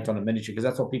put paint on a miniature, because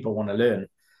that's what people want to learn.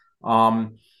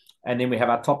 And then we have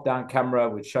our top-down camera,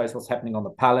 which shows what's happening on the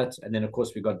palette. And then, of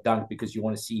course, we've got Dunk, because you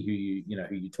want to see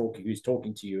who's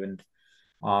talking to you, and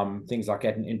things like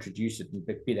that, and introduce it and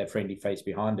be that friendly face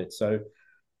behind it. So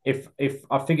if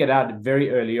I figured out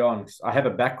very early on, I have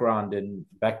a background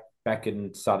back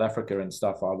in South Africa and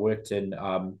stuff. I worked in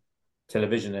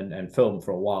television and film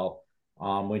for a while.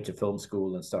 Went to film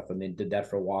school and stuff, and then did that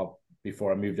for a while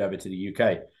before I moved over to the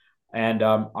UK. And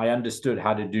I understood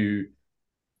how to do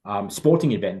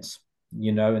sporting events,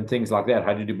 and things like that,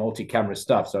 how to do multi-camera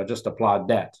stuff. So I just applied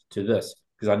that to this,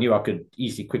 because I knew I could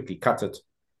easily, quickly cut it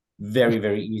very,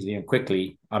 very easily and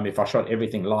quickly if I shot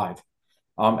everything live.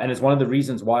 And it's one of the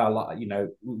reasons why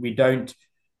we don't,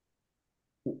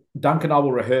 Dunk and I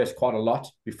will rehearse quite a lot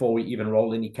before we even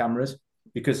roll any cameras,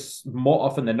 because more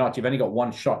often than not, you've only got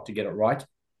one shot to get it right.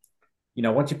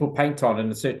 Once you put paint on in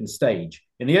a certain stage,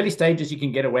 in the early stages, you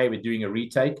can get away with doing a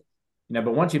retake,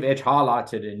 but once you've edge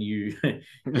highlighted and you're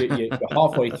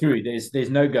halfway through, there's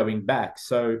no going back.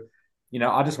 So,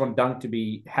 I just want Dunk to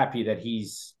be happy that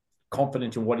he's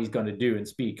confident in what he's going to do and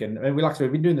speak. And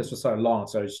we've been doing this for so long,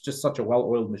 so it's just such a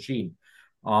well-oiled machine.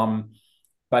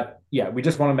 But yeah, we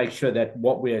just want to make sure that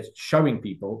what we're showing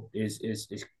people is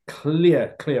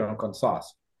clear and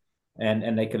concise,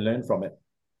 and they can learn from it.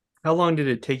 How long did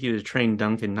it take you to train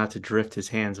Duncan not to drift his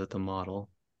hands with the model?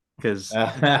 Because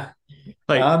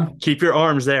keep your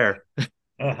arms there.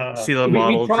 See the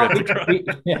model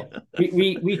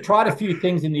we tried a few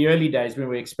things in the early days when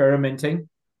we were experimenting.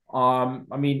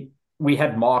 We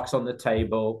had marks on the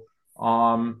table.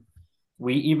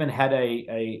 We even had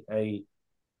a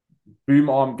boom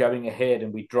arm going ahead,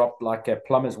 and we dropped like a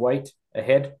plumber's weight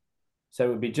ahead, so it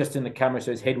would be just in the camera, so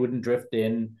his head wouldn't drift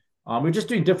in. We're just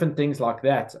doing different things like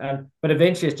that, but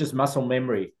eventually it's just muscle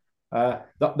memory.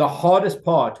 The hardest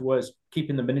part was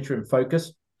keeping the miniature in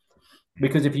focus,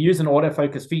 because if you use an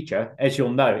autofocus feature, as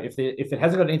you'll know, if it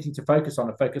hasn't got anything to focus on,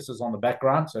 it focuses on the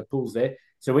background, so it pulls there.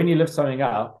 So when you lift something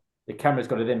up, the camera's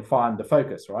got to then find the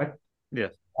focus, right? Yeah.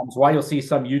 That's why you'll see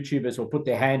some YouTubers will put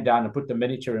their hand down and put the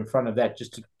miniature in front of that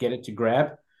just to get it to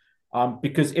grab.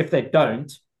 Because if they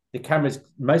don't,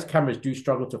 most cameras do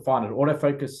struggle to find it.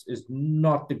 Autofocus is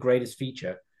not the greatest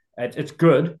feature. It's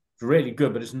good, it's really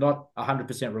good, but it's not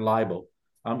 100% reliable,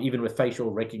 even with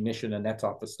facial recognition and that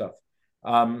type of stuff.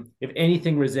 If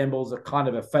anything resembles a kind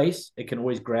of a face, it can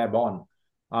always grab on.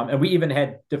 And we even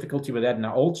had difficulty with that in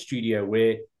our old studio,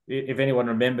 where, if anyone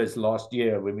remembers last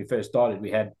year when we first started,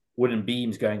 we had wooden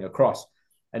beams going across,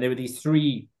 and there were these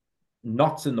 3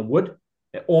 knots in the wood.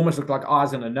 It almost looked like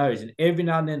eyes and a nose, and every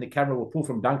now and then the camera will pull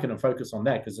from Duncan and focus on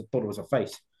that because it thought it was a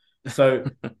face. So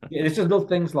it's just little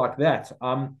things like that.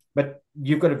 But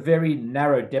you've got a very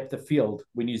narrow depth of field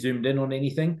when you zoomed in on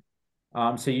anything.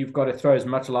 So you've got to throw as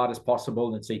much light as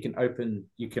possible, and so you can open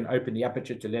the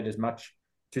aperture to let as much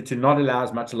to not allow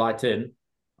as much light in,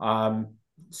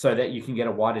 so that you can get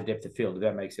a wider depth of field. If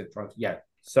that makes sense, right? Yeah.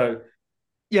 So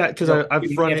yeah, because I've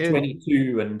run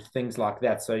f22 and things like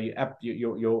that. So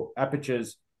your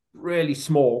aperture's really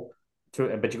small,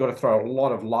 but you've got to throw a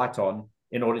lot of light on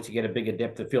in order to get a bigger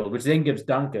depth of field, which then gives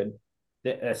Duncan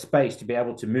a space to be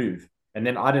able to move. And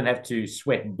then I don't have to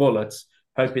sweat bullets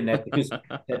hoping that because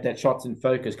that shot's in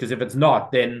focus. Because if it's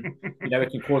not, then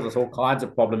it can cause us all kinds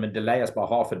of problem and delay us by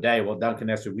half a day. Well, Duncan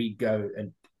has to re-go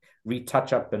and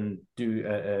retouch up and do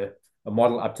a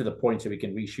model up to the point so we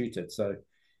can reshoot it. So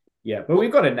yeah, but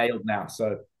we've got it nailed now.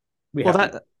 So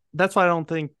that's why I don't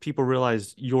think people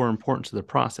realize your importance to the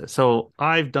process. So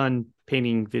I've done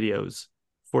painting videos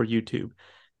for YouTube,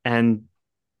 and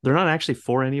they're not actually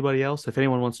for anybody else. If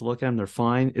anyone wants to look at them, they're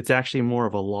fine. It's actually more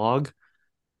of a log.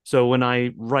 So when I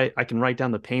can write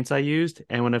down the paints I used,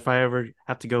 and if I ever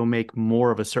have to go make more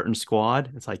of a certain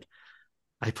squad, it's like,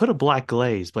 I put a black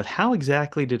glaze, but how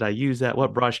exactly did I use that?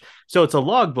 What brush? So it's a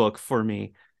logbook for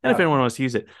me. And if anyone wants to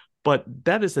use it. But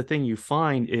that is the thing you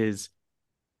find is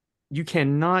you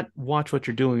cannot watch what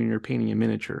you're doing when you're painting a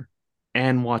miniature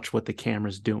and watch what the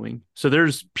camera's doing. So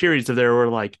there's periods of there where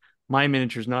like my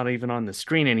miniature's not even on the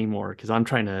screen anymore because I'm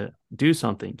trying to do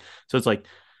something. So it's like,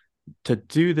 to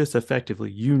do this effectively,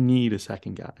 you need a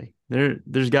second guy.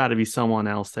 There's got to be someone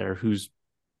else there who's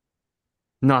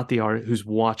not the art, who's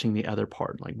watching the other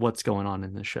part, like what's going on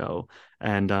in the show.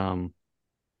 And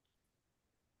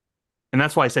And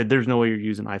that's why I said there's no way you're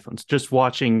using iPhones. Just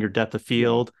watching your depth of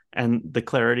field and the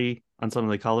clarity on some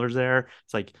of the colors there,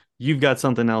 it's like you've got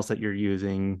something else that you're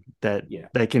using that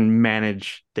can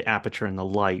manage the aperture and the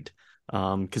light.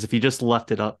 Because if you just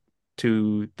left it up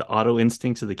to the auto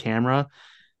instincts of the camera,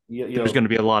 there's going to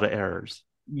be a lot of errors.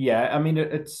 Yeah, I mean,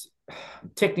 it's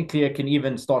technically it can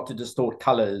even start to distort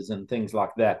colors and things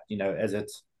like that.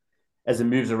 As it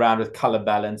moves around with color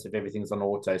balance if everything's on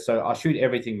auto. So I shoot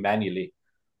everything manually,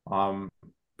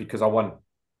 because I want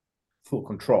full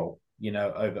control,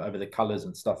 over the colors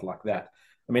and stuff like that.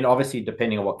 I mean, obviously,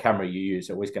 depending on what camera you use,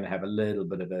 you're always going to have a little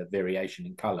bit of a variation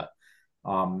in color.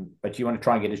 But you want to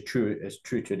try and get as true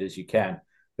to it as you can.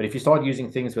 But if you start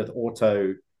using things with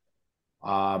auto,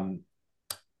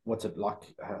 what's it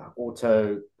like?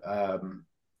 Auto,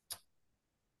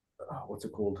 what's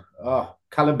it called?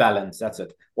 Color balance. That's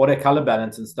it. Auto color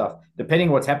balance and stuff. Depending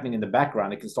on what's happening in the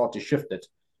background, it can start to shift it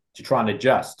to try and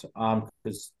adjust.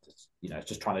 Because it's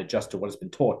just trying to adjust to what has been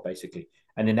taught, basically,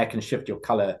 and then that can shift your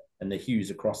color and the hues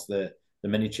across the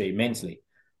miniature immensely,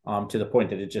 to the point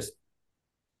that it's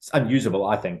unusable,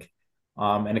 I think,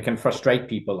 and it can frustrate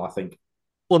people, I think.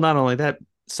 Well, not only that,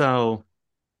 so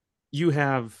you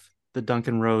have the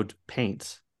Duncan Road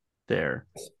paints there.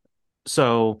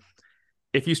 So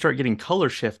if you start getting color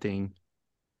shifting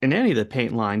in any of the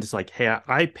paint lines, it's like, hey,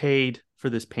 I paid for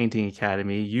this painting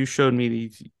academy. You showed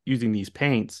me using these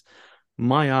paints.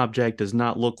 My object does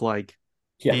not look like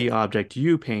the object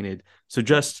you painted. So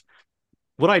just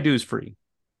what I do is free.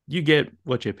 You get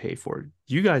what you pay for.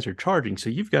 You guys are charging. So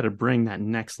you've got to bring that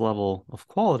next level of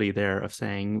quality there of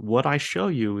saying what I show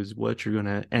you is what you're going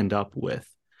to end up with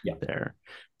there.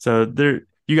 So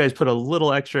you guys put a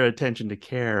little extra attention to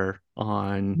care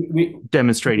on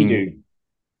demonstrating.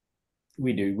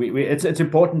 We do. It's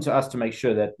important to us to make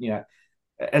sure that,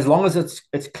 as long as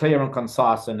it's clear and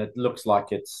concise and it looks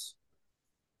like it's,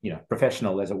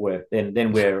 professional, as it were,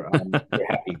 then we're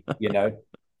happy,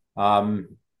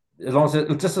 as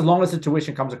long as the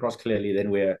tuition comes across clearly, then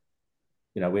we're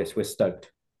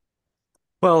stoked.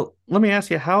 Well, let me ask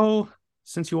you, how,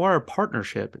 since you are a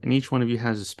partnership and each one of you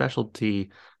has a specialty,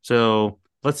 so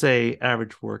let's say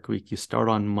average work week, you start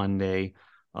on Monday.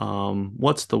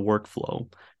 What's the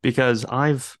workflow? Because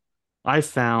I've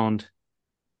found,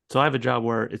 so I have a job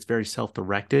where it's very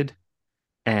self-directed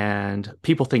and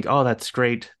people think, oh, that's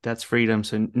great, that's freedom.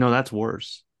 So no, that's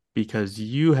worse, because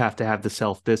you have to have the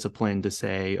self-discipline to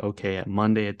say, okay, at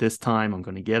Monday at this time, I'm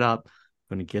going to get up,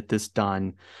 I'm going to get this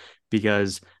done,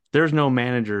 because there's no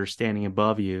manager standing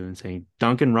above you and saying,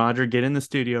 Duncan, Roger, get in the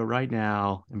studio right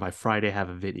now, and by Friday have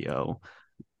a video.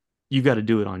 You got to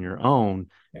do it on your own,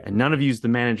 and none of you is the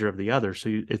manager of the other. So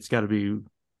it's got to be,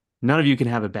 none of you can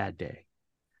have a bad day.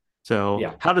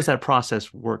 So how does that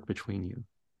process work between you?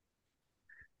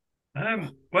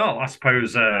 Well, I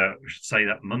suppose we should say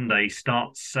that Monday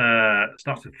starts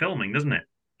with filming, doesn't it?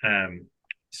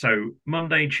 So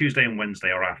Monday, Tuesday, and Wednesday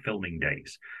are our filming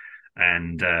days,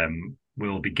 and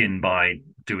we'll begin by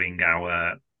doing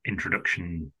our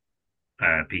introduction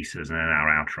pieces and then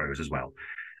our outros as well.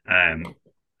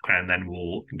 And then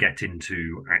we'll get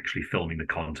into actually filming the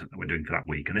content that we're doing for that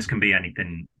week. And this can be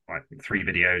anything like 3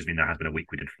 videos. I mean, there has been a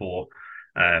week we did 4.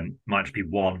 Might just be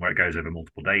 1 where it goes over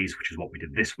multiple days, which is what we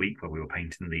did this week, where we were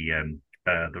painting the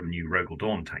new Rogel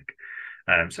Dawn tank.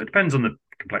 So it depends on the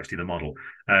complexity of the model.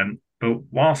 But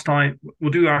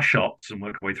we'll do our shots and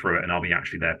work our way through it, and I'll be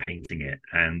actually there painting it.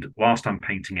 And whilst I'm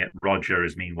painting it, Roger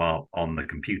is meanwhile on the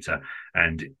computer,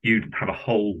 and you have a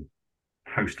whole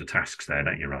host of tasks there,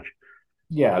 don't you, Roger?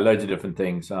 Yeah, loads of different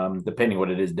things, depending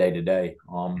what it is day to day.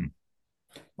 Oh,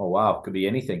 wow, could be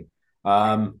anything.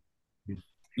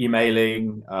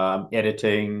 Emailing,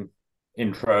 editing,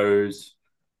 intros,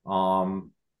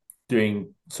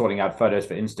 sorting out photos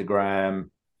for Instagram,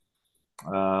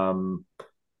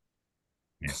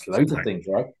 just loads of things,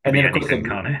 right? And then, of course,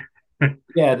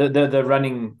 the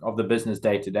running of the business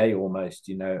day to day,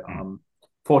 almost.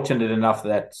 Fortunate enough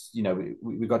that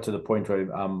we got to the point where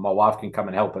my wife can come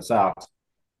and help us out,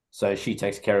 so she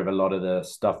takes care of a lot of the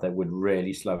stuff that would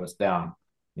really slow us down.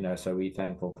 So we're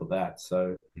thankful for that.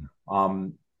 So,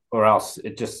 or else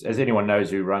it just, as anyone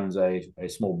knows who runs a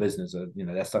small business,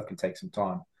 that stuff can take some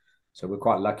time. So we're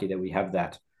quite lucky that we have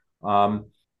that.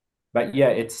 But yeah,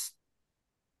 it's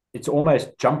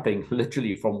almost jumping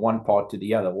literally from one part to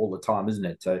the other all the time, isn't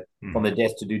it? So from the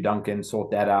desk to do Duncan,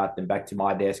 sort that out, then back to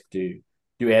my desk to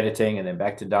do editing, and then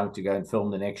back to Dunk to go and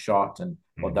film the next shot, and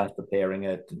while Dunk's preparing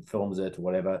it and films it or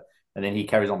whatever. And then he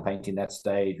carries on painting that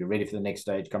stage. We're ready for the next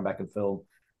stage, come back and film,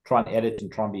 try and edit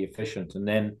and try and be efficient. And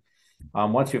then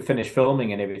once you've finished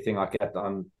filming and everything like that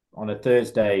on a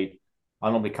Thursday, I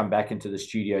normally come back into the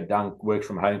studio. Dunk works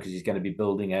from home because he's going to be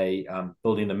building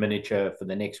the miniature for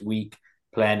the next week,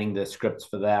 planning the scripts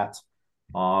for that,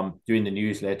 doing the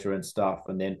newsletter and stuff.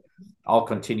 And then I'll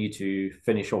continue to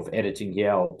finish off editing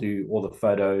here. I'll do all the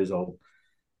photos. I'll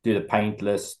do the paint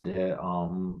list, the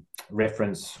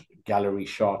reference gallery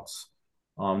shots.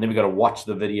 Then we got to watch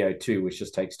the video too, which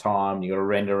just takes time. You got to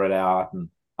render it out and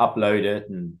upload it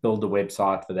and build the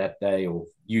website for that day, or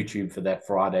YouTube for that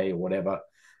Friday or whatever.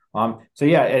 So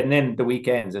yeah, and then the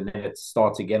weekends, and then it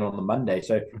starts again on the Monday.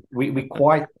 So we're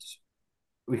quite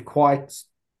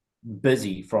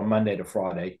busy from Monday to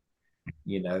Friday.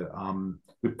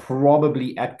 We're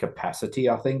probably at capacity,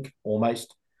 I think,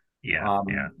 almost. Yeah.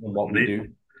 In what we do.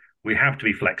 We have to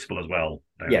be flexible as well.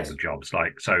 Yes. With jobs,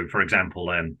 so for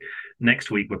example, next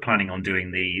week we're planning on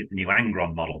doing the new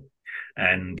Angron model,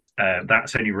 and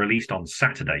that's only released on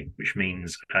Saturday, which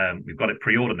means we've got it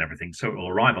pre-ordered and everything, so it will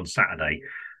arrive on Saturday.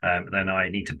 Then I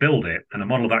need to build it, and a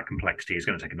model of that complexity is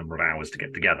going to take a number of hours to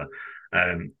get together.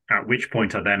 At which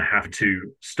point I then have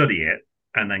to study it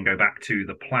and then go back to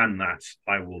the plan that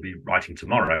I will be writing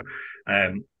tomorrow.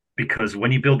 Because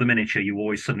when you build the miniature, you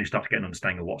always suddenly start to get an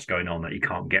understanding of what's going on that you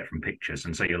can't get from pictures.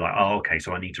 And so you're like, oh, okay,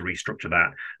 so I need to restructure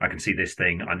that. I can see this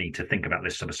thing. I need to think about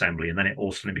this sub-assembly. And then it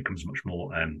all suddenly becomes much more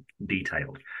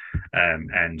detailed.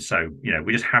 And so,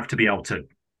 we just have to be able to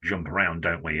jump around,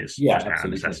 don't we? It's just out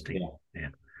of necessity. Yeah.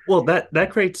 Well, that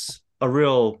creates a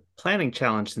real planning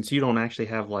challenge, since you don't actually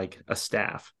have like a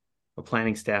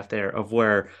planning staff there, of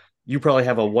where you probably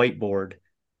have a whiteboard,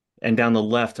 and down the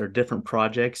left are different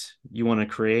projects you want to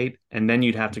create. And then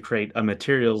you'd have to create a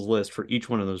materials list for each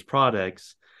one of those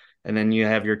products. And then you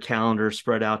have your calendar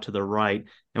spread out to the right.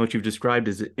 And what you've described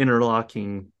is an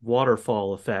interlocking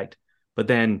waterfall effect. But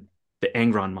then the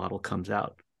Angron model comes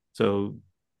out. So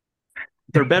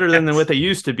they're better than what they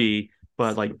used to be.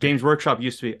 But like Games Workshop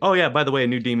used to be, oh yeah, by the way, a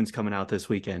new demon's coming out this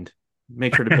weekend.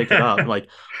 Make sure to pick it up. Like,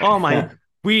 oh my...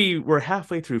 We were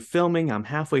halfway through filming. I'm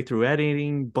halfway through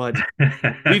editing, but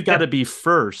we've got to be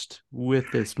first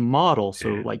with this model. So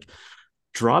like,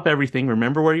 drop everything.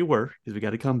 Remember where you were, because we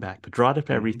got to come back, but drop up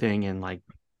everything. And like,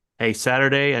 hey,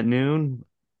 Saturday at noon,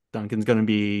 Duncan's going to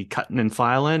be cutting and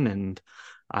filing, and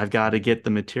I've got to get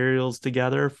the materials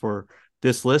together for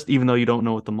this list, even though you don't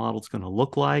know what the model's going to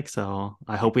look like. So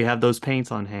I hope we have those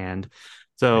paints on hand.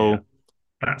 So. Yeah.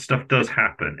 That stuff does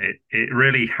happen. It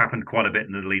really happened quite a bit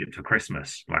in the lead up to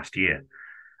Christmas last year,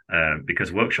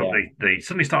 because Workshop, they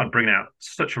suddenly started bringing out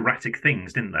such erratic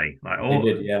things, didn't they?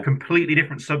 Like completely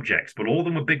different subjects, but all of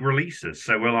them were big releases.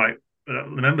 So we're like, the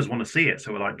members want to see it,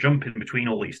 so we're like jumping between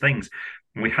all these things.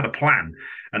 And we had a plan,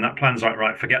 and that plan's like,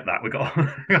 right, forget that. We got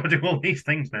to do all these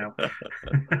things now.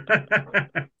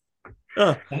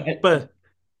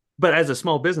 But as a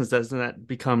small business, doesn't that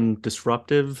become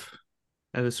disruptive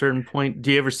at a certain point? Do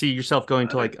you ever see yourself going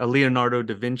to like a Leonardo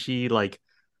da Vinci, like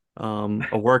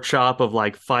a workshop of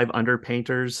like 5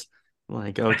 underpainters?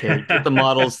 Like, okay, get the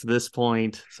models to this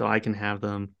point so I can have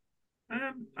them.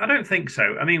 I don't think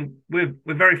so. I mean, we're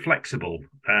very flexible.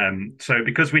 So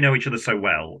because we know each other so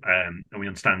well, and we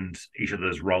understand each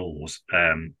other's roles,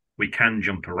 we can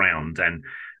jump around. And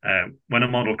when a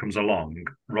model comes along,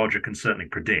 Roger can certainly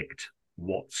predict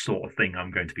what sort of thing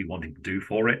I'm going to be wanting to do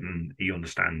for it, and he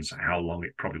understands how long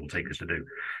it probably will take us to do,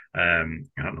 how long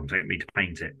it will take me to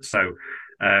paint it. So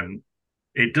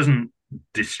it doesn't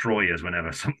destroy us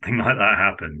whenever something like that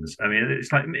happens. I mean,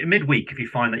 it's like midweek, if you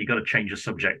find that you've got to change the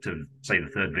subject of, say, the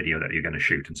third video that you're going to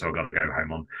shoot, and so I've got to go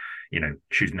home on,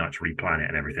 Tuesday night to replan it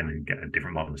and everything and get a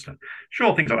different model and stuff.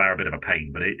 Sure, things like that are a bit of a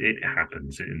pain, but it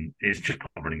happens, and it's just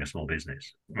running a small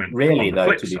business. I mean, really,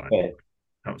 though, to be fair.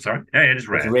 Oh, sorry. Yeah, it is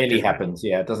rare. It rarely happens.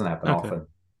 Yeah, it doesn't happen often.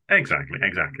 Exactly.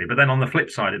 But then on the flip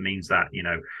side, it means that,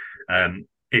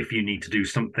 if you need to do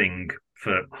something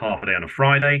for half a day on a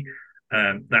Friday,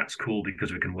 that's cool,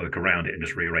 because we can work around it and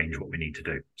just rearrange what we need to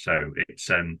do. So it's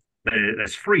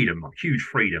there's freedom, huge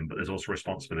freedom, but there's also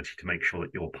responsibility to make sure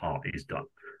that your part is done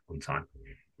on time.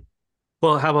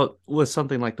 Well, how about with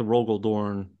something like the Rogel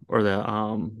Dorn or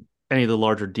the any of the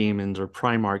larger demons or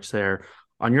Primarchs there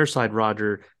on your side,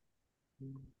 Roger?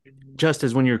 Just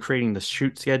as when you're creating the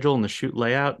shoot schedule and the shoot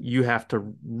layout, you have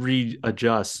to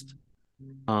readjust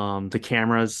the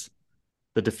cameras,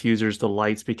 the diffusers, the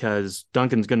lights, because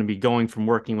Duncan's going to be going from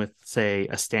working with, say,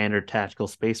 a standard tactical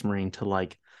Space Marine to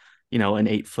like, an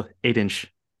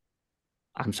 8-inch.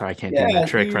 I'm sorry, I can't do that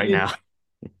trick right now.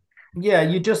 Yeah,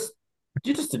 you just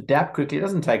adapt quickly. It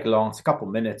doesn't take long. It's a couple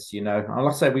minutes, And like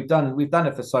I say, we've done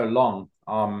it for so long.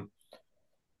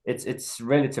 It's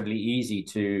relatively easy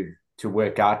to to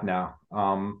work out now.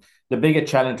 The bigger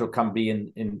challenge will come be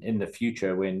in the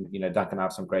future when, you know, Duncan and I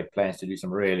have some great plans to do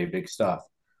some really big stuff.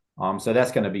 So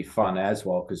that's going to be fun as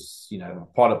well, because, you know,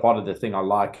 part of the thing I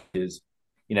like is,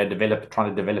 you know, trying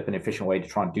to develop an efficient way to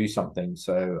try and do something.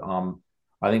 So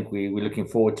I think we're looking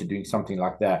forward to doing something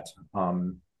like that.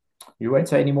 You won't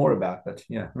say any more about it,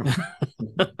 yeah.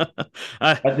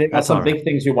 But there are some big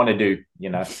things we want to do, you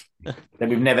know, that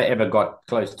we've never ever got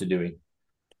close to doing.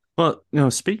 Well, you know,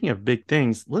 speaking of big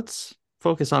things, let's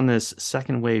focus on this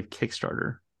second wave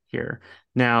Kickstarter here.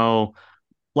 Now,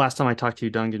 last time I talked to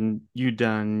you, Duncan, you'd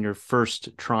done your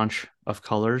first tranche of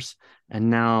colors, and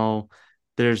now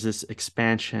there's this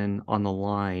expansion on the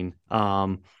line.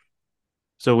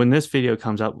 So when this video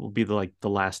comes out, will be the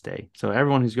last day. So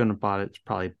everyone who's going to bought it's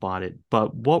probably bought it.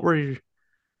 But what were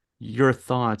your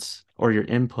thoughts or your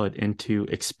input into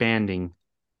expanding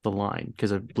the line?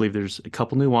 Because I believe there's a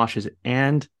couple new washes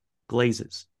and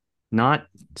glazes, not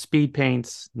speed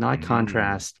paints, not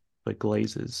contrast, but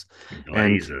glazes.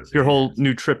 And your whole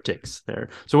new triptychs there.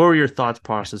 So what were your thoughts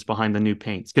process behind the new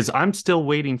paints? Because I'm still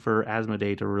waiting for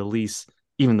Asmodee to release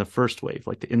even the first wave,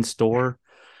 like the in-store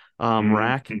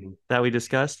rack that we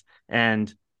discussed. And,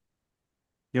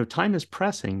 you know, time is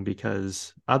pressing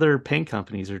because other paint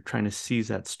companies are trying to seize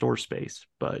that store space.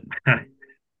 But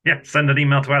yeah, send an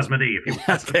email to Asmodee if you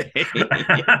want.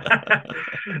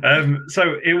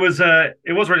 So it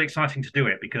was really exciting to do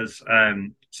it because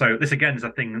so this again is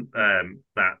a thing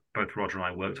that both Roger and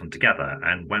I worked on together.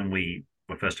 And when we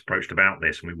were first approached about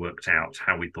this and we worked out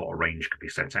how we thought a range could be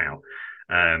set out,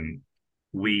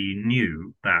 we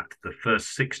knew that the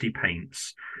first 60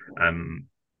 paints, I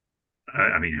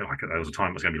mean, like, there was a time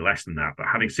it was going to be less than that, but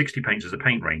having 60 paints as a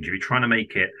paint range, if you're trying to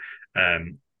make it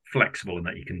flexible and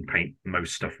that you can paint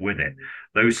most stuff with it,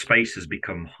 those spaces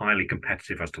become highly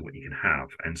competitive as to what you can have.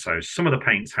 And so some of the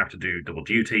paints have to do double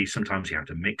duty. Sometimes you have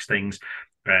to mix things,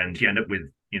 and you end up with,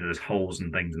 you know, there's holes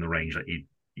and things in the range that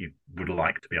you would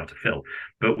like to be able to fill.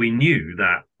 But we knew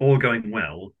that all going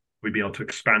well, we'd be able to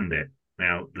expand it.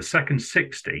 Now, the second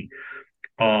 60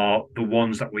 are the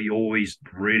ones that we always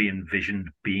really envisioned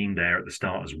being there at the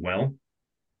start as well.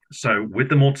 So with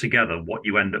them all together, what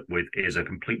you end up with is a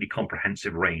completely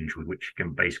comprehensive range with which you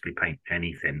can basically paint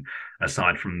anything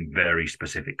aside from very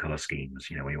specific color schemes,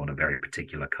 you know, when you want a very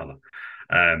particular color.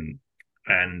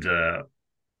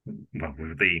 Well,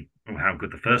 with how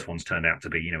good the first ones turned out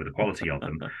to be, you know, with the quality of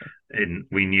them, and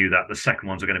we knew that the second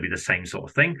ones are going to be the same sort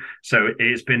of thing. So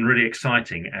it's been really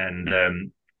exciting, and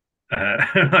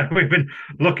we've been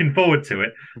looking forward to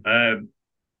it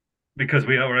because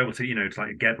we were able to, you know, to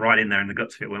like get right in there in the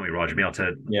guts of it, weren't we, Roger? Be able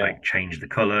to like change the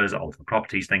colors, alter the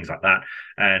properties, things like that.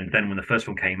 And then when the first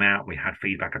one came out, we had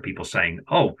feedback of people saying,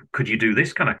 "Oh, could you do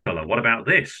this kind of color? What about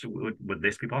this? Would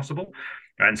this be possible?"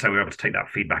 And so we were able to take that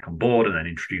feedback on board and then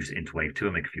introduce it into Wave 2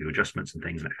 and make a few adjustments and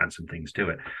things and add some things to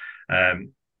it.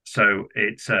 So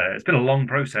it's been a long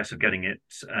process of getting it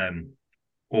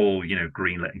all, you know,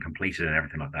 greenlit and completed and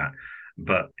everything like that.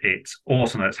 But it's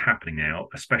awesome that it's happening now,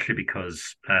 especially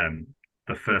because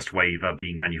the first wave are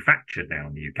being manufactured now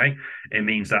in the UK. It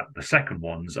means that the second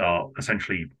ones are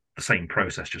essentially the same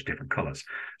process, just different colors.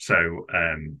 So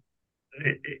I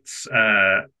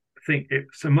think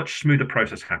it's a much smoother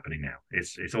process happening now.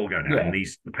 It's all going out, and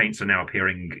the paints are now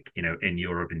appearing, you know, in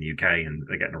Europe and the UK, and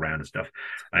they're getting around and stuff.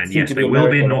 And yes, they will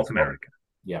be in North America.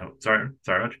 Yeah. Oh, sorry,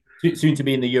 Raj. Soon to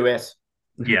be in the US.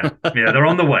 Yeah, they're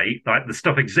on the way. Like, the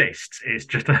stuff exists. It's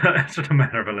just a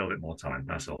matter of a little bit more time.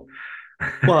 That's all.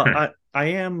 Well, I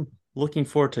am looking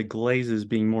forward to glazes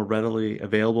being more readily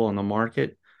available on the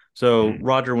market. So,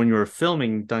 Roger, when you were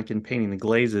filming Duncan painting the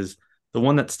glazes, the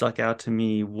one that stuck out to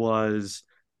me was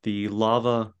the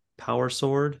lava power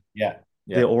sword. Yeah.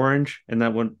 The orange, and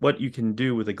that one, what you can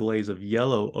do with a glaze of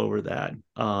yellow over that,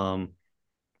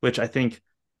 which I think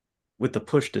with the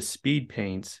push to speed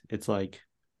paints, it's like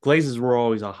glazes were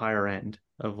always a higher end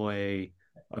of way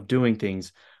of doing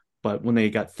things, but when they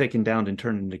got thickened down and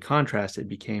turned into contrast, it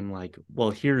became like, well,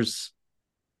 here's,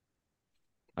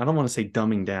 I don't want to say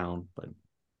dumbing down, but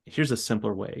here's a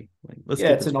simpler way. Like, let's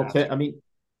it's an alternative. I mean,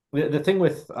 the thing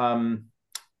with the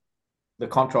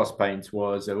contrast paints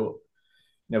was, you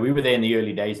know, we were there in the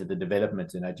early days of the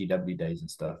development in our GW days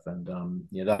and stuff, and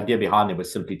you know, the idea behind it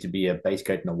was simply to be a base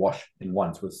coat and a wash in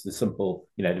once. Was the simple,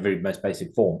 you know, the very most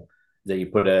basic form, that you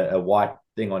put a white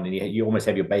thing on and you almost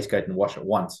have your base coat and wash at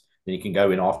once. Then you can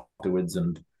go in afterwards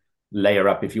and layer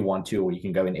up if you want to, or you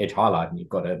can go in edge highlight and you've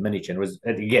got a miniature. And it was,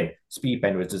 again, speed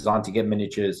paint was designed to get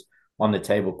miniatures on the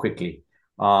table quickly.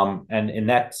 And in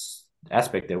that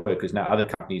aspect, there were, because now other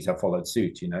companies have followed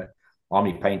suit. You know,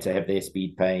 Army Painter have their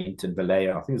speed paint, and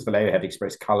Vallejo, I think it's Vallejo, have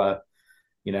Express Color.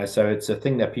 So it's a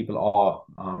thing that people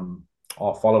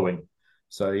are following.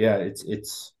 So yeah,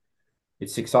 it's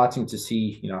exciting to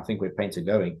see, I think where paints are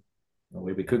going, or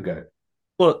where we could go.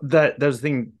 Well, that's the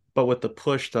thing, but with the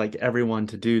push to like everyone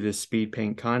to do this speed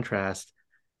paint contrast,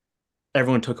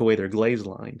 everyone took away their glaze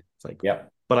line. It's like, Yeah.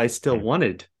 but I still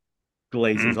wanted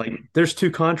glazes. Like there's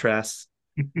two contrasts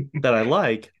that I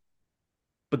like,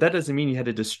 but that doesn't mean you had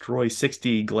to destroy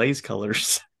 60 glaze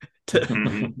colors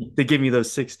to give me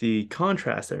those 60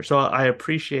 contrasts there. So I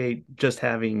appreciate just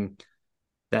having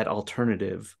that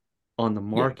alternative on the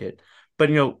market. Yeah.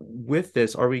 But with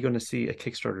this, are we going to see a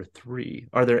Kickstarter 3?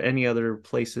 Are there any other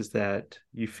places that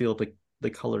you feel the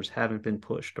colors haven't been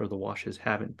pushed or the washes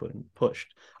haven't been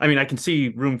pushed? I mean, I can see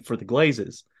room for the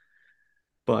glazes,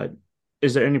 but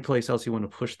is there any place else you want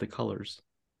to push the colors?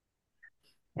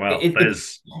 Well,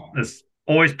 there's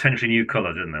always potentially new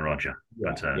colors, isn't there, Roger?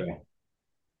 Yeah,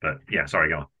 but yeah, sorry,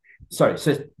 go on. Sorry,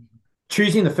 so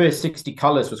choosing the first 60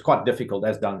 colors was quite difficult,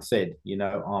 as Duncan said. You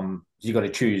got to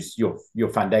choose your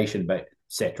foundation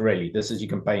set. Really, this is, you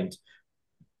can paint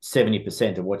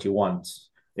 70% of what you want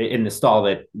in the style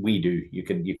that we do. You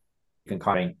can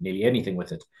paint nearly anything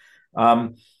with it.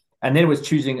 And then it was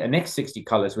choosing the next 60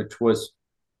 colors, which was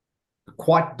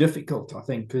quite difficult, I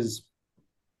think, because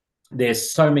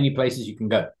there's so many places you can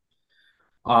go.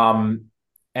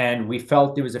 And we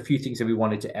felt there was a few things that we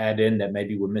wanted to add in that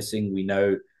maybe were missing. We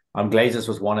know glazes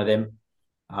was one of them.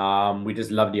 We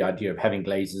just love the idea of having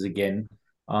glazes again.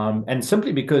 And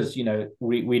simply because,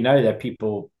 we know that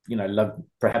people, love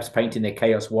perhaps painting their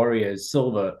Chaos Warriors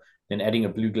silver, then adding a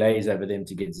blue glaze over them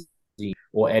to get Z,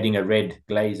 or adding a red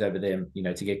glaze over them,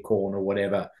 to get Khorne or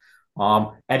whatever.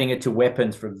 Adding it to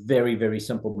weapons for a very, very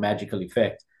simple magical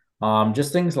effect.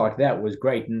 Just things like that was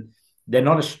great. And they're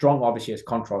not as strong, obviously, as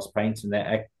contrast paints, and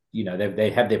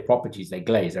they have their properties. They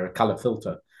glaze. They're a color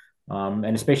filter,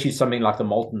 and especially something like the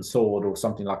Molten Sword or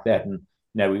something like that. And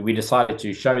we decided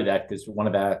to show that because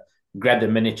grabbed a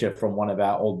miniature from one of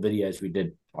our old videos we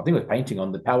did. I think it was painting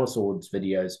on the Power Swords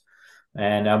videos,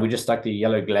 and we just stuck the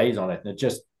yellow glaze on it, and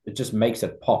it just makes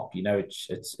it pop.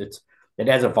 It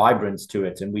has a vibrance to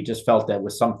it, and we just felt that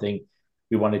was something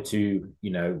we wanted to,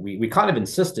 we kind of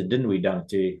insisted, didn't we, Dunk?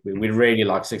 We really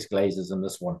like 6 glazes in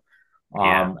this one.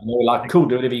 And we were like, cool,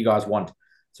 do whatever you guys want.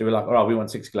 So we're like, all right, we want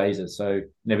 6 glazes. So,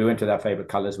 we went with our favorite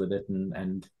colors with it.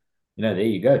 And there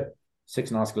you go.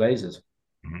 6 nice glazes.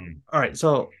 Mm-hmm. All right.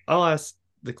 So I'll ask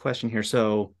the question here.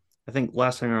 So I think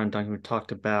last time around, Duncan, we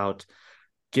talked about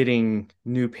getting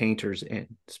new painters in,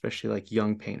 especially like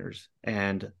young painters.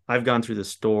 And I've gone through the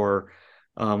store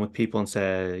with people and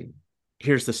said,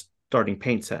 here's the starting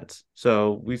paint sets.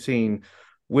 So we've seen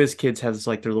WizKids have this,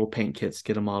 like their little paint kits,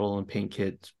 get a model and paint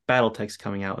kits. Battletech's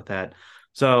coming out with that.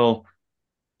 So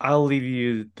I'll leave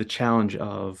you the challenge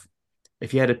of,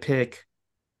 if you had to pick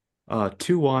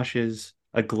 2 washes,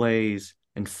 a glaze,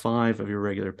 and 5 of your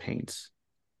regular paints,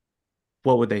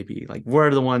 what would they be? Like, where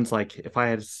are the ones, like, if I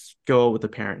had to go with a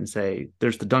parent and say,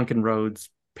 there's the Duncan Rhodes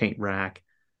paint rack.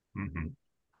 Mm-hmm.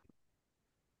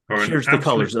 Here's the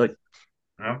colors. Like,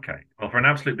 okay. Well, for an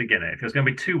absolute beginner, if there's going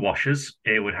to be 2 washes,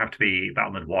 it would have to be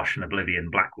Battlemed Wash and Oblivion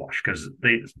Black Wash, because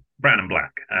it's brown and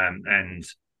black. And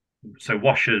so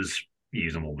washers, you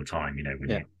use them all the time. When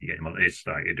you get them, it's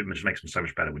like, it just makes them so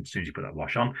much better as soon as you put that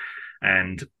wash on.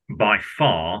 And by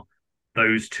far,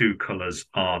 those 2 colors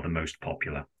are the most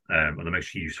popular, or the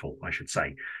most useful, I should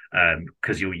say,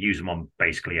 because you'll use them on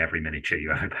basically every miniature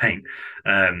you ever paint.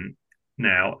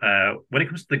 Now, when it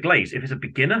comes to the glaze, if it's a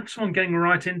beginner, someone getting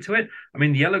right into it, I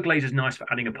mean, the yellow glaze is nice for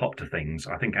adding a pop to things.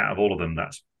 I think out of all of them,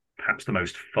 that's perhaps the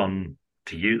most fun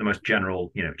to use, the most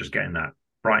general, just getting that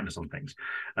brightness on things.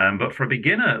 But for a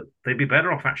beginner, they'd be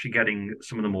better off actually getting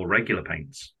some of the more regular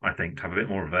paints, I think, to have a bit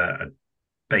more of a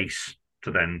base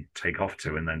to then take off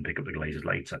to and then pick up the glazes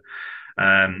later.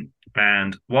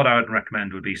 And what I would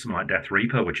recommend would be something like Death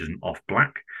Reaper, which is an off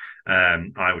black.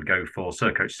 I would go for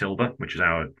Surcoat Silver, which is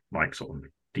our like sort of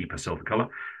deeper silver color.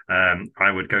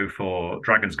 I would go for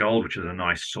Dragon's Gold, which is a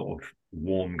nice sort of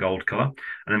warm gold color.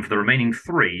 And then for the remaining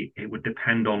 3, it would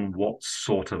depend on what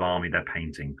sort of army they're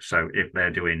painting. So if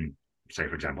they're doing, say,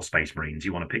 for example, Space Marines,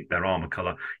 you want to pick their armor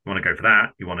color. You want to go for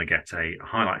that. You want to get a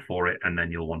highlight for it, and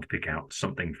then you'll want to pick out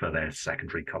something for their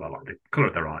secondary color, like the color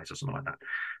of their eyes or something like that.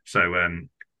 So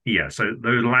so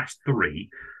those last 3,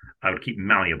 I would keep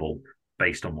malleable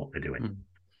based on what they're doing.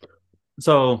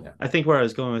 So I think where I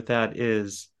was going with that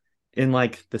is in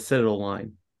like the Citadel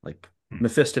line, like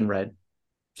Mephiston Red.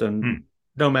 So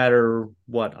no matter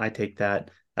what, I take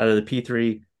that out of the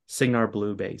P3 Cygnar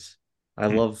Blue base. I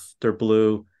love their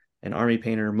blue, and Army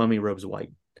Painter Mummy Robes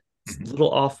white. It's a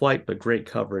little off-white, but great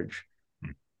coverage.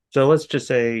 So let's just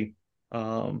say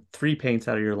three paints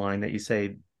out of your line that you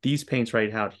say, these paints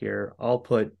right out here, I'll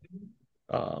put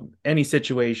any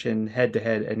situation head to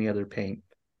head, any other paint.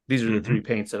 These are the three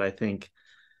paints that I think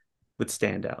would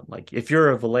stand out. Like if you're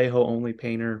a Vallejo only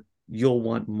painter, you'll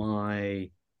want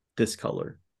this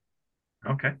color.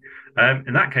 Okay.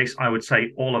 In that case, I would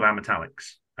say all of our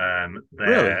metallics.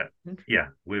 Really? Yeah,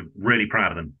 we're really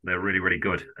proud of them. They're really, really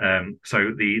good.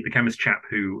 So the chemist chap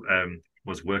who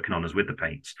was working on us with the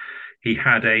paints, he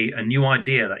had a new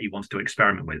idea that he wanted to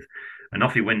experiment with, and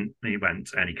off he went.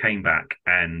 And he came back,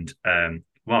 and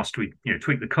whilst we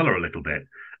tweaked the color a little bit,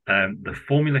 the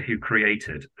formula he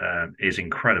created is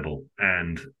incredible,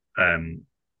 and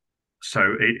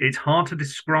so it's hard to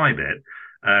describe it.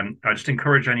 I just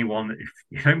encourage anyone, if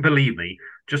you don't believe me,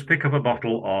 just pick up a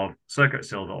bottle of Circuit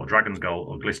Silver or Dragon's Gold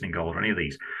or Glistening Gold or any of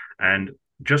these and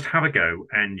just have a go,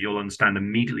 and you'll understand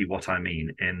immediately what I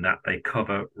mean, in that they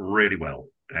cover really well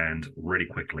and really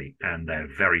quickly, and they're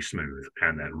very smooth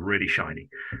and they're really shiny.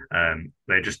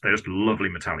 They're just lovely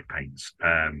metallic paints.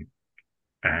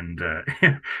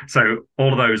 So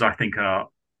all of those I think are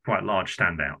quite large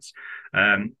standouts.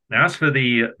 Now, as for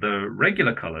the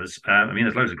regular colors, I mean,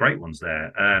 there's loads of great ones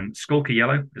there. Skulky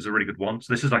Yellow is a really good one.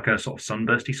 So this is like a sort of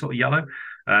sunbursty sort of yellow.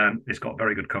 It's got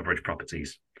very good coverage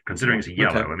properties. Considering it's a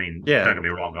yellow, okay. I mean, don't get me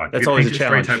wrong. Like, that's always a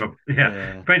challenge.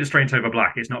 Paint it straight over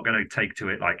black. It's not going to take to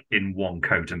it like in one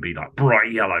coat and be like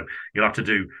bright yellow. You'll have to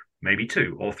do maybe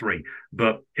 2 or 3,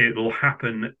 but it'll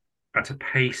happen at a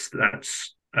pace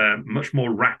that's much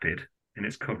more rapid in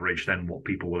its coverage than what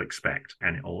people will expect,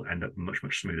 and it'll end up much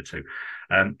smoother too.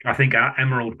 I think our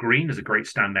emerald green is a great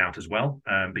standout as well,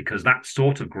 because that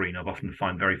sort of green I've often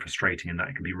find very frustrating in that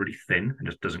it can be really thin and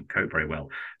just doesn't coat very well.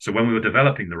 So when we were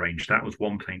developing the range, that was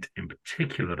one paint in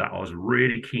particular that I was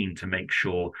really keen to make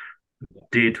sure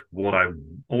did what I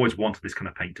always wanted this kind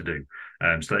of paint to do,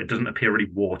 so that it doesn't appear really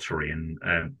watery and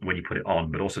when you put it on,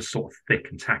 but also sort of thick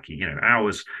and tacky.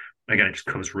 Ours, again, it just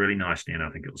covers really nicely, and I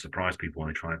think it will surprise people when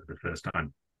they try it for the first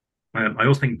time. I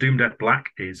also think Doom Death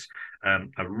Black is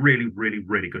a really, really,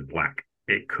 really good black.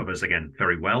 It covers, again,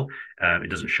 very well. It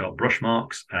doesn't show up brush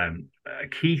marks. A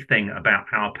key thing about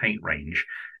our paint range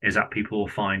is that people will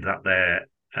find that they're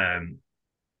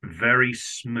very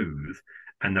smooth,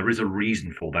 and there is a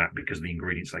reason for that because of the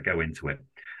ingredients that go into it.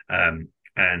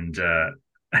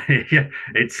 Yeah,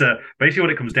 it's basically what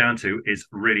it comes down to is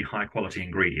really high quality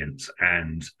ingredients,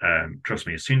 and trust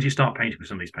me, as soon as you start painting with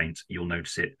some of these paints, you'll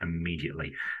notice it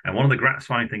immediately. And one of the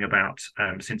gratifying thing about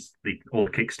since all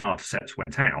the Kickstarter sets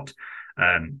went out,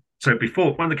 so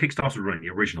before when the Kickstarter was running, the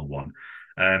original one,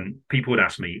 people would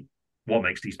ask me what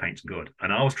makes these paints good,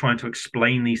 and I was trying to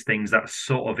explain these things that are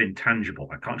sort of intangible.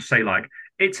 I can't just say like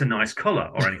it's a nice color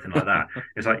or anything like that.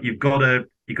 It's like you've got to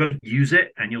use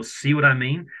it, and you'll see what I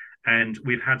mean. And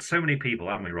we've had so many people,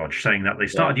 haven't we, Rog, saying that they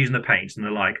started using the paints and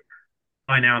they're like,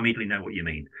 I now immediately know what you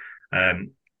mean.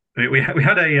 We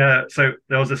had so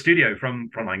there was a studio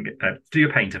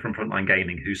studio painter from Frontline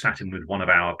Gaming who sat in with one of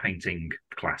our painting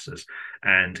classes,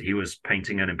 and he was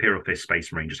painting an Imperial Fist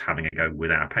Space Marine, just having a go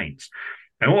with our paints.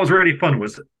 And what was really fun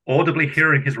was audibly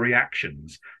hearing his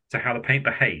reactions to how the paint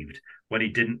behaved when he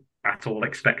didn't at all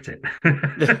expect it.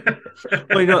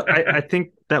 Well, I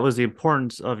think that was the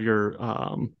importance of your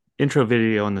intro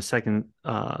video in the second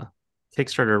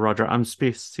Kickstarter, Roger. I'm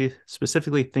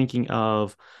specifically thinking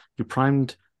of you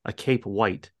primed a cape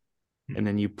white and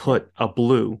then you put a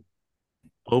blue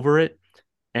over it,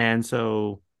 and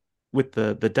so with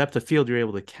the depth of field, you're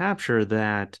able to capture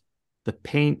that the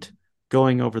paint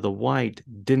going over the white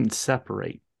didn't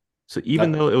separate. So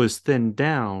even though it was thinned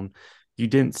down, you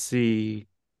didn't see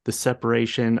the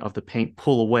separation of the paint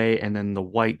pull away and then the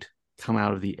white come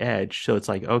out of the edge. So it's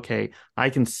like, okay, I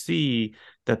can see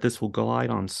that this will glide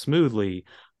on smoothly,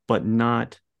 but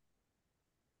not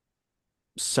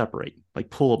separate, like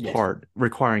pull apart,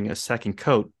 requiring a second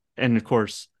coat. And of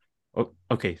course,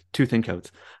 okay, 2 thin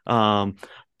coats. But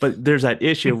there's that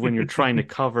issue of when you're trying to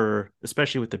cover,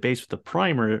 especially with the base with the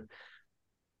primer,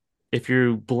 if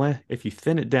you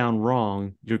thin it down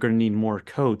wrong, you're going to need more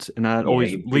coats, and that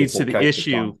always leads to the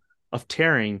issue of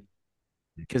tearing,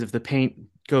 because if the paint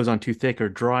goes on too thick or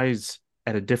dries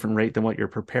at a different rate than what you're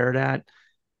prepared at,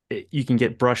 you can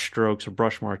get brush strokes or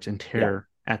brush marks and tear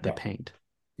at the paint.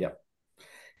 Yeah,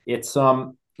 it's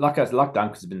like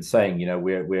Duncan's been saying,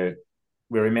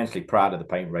 we're immensely proud of the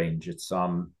paint range. It's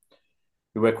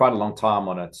we worked quite a long time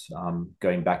on it,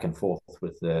 going back and forth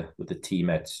with the team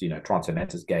at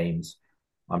Transatlantis Games.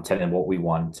 I'm telling them what we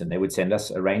want, and they would send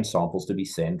us range samples to be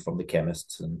sent from the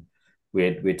chemists, and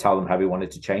we'd tell them how we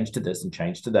wanted to change to this and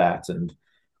change to that, and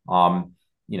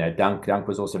Dunk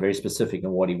was also very specific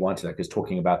in what he wanted. Like, he was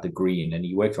talking about the green, and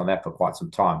he worked on that for quite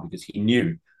some time because he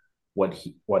knew what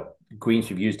greens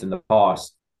we've used in the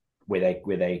past, where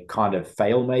they kind of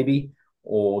fail maybe,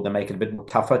 or they make it a bit more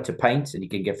tougher to paint, and you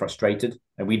can get frustrated.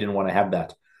 And we didn't want to have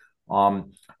that.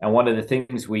 And one of the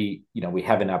things we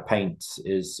have in our paints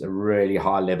is a really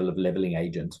high level of leveling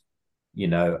agent,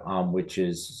 which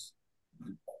is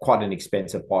quite an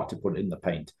expensive part to put in the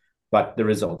paint. But the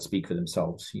results speak for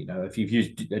themselves. If you've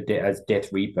used as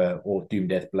Death Reaper or Doom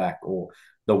Death Black or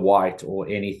the white or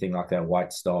anything like that,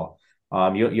 White Star,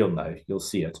 you'll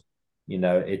see it.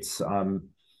 It's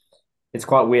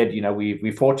quite weird.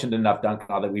 We're fortunate enough,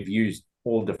 Duncan, that we've used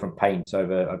all different paints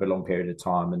over a long period of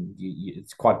time, and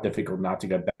it's quite difficult now to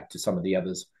go back to some of the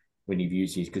others when you've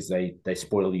used these, because they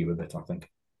spoil you a bit, I think.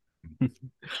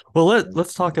 Well,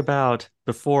 let's talk about,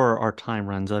 before our time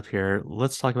runs up here,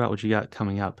 let's talk about what you got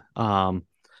coming up on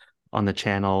the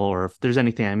channel, or if there's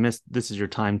anything I missed, this is your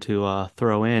time to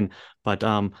throw in. But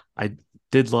I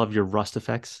did love your Rust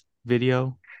Effects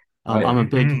video. I'm a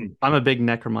big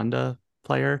Necromunda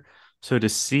player, so to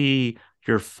see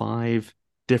your 5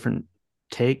 different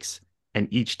takes, and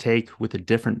each take with a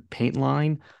different paint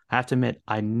line, I have to admit,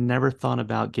 I never thought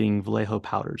about getting Vallejo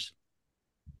powders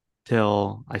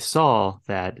till I saw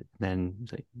that. Then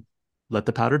let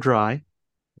the powder dry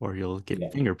or you'll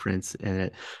get fingerprints in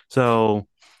it. So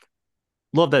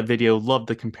love that video, love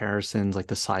the comparisons, like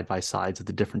the side by sides of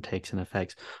the different takes and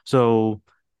effects. So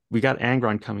we got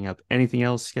Angron coming up. Anything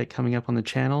else coming up on the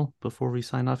channel before we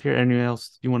sign off here? Anything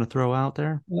else you want to throw out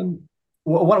there?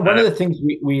 Well, one of the things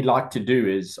we like to do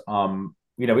is,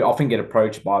 we often get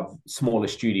approached by smaller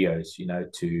studios,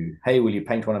 to, hey, will you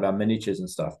paint one of our miniatures and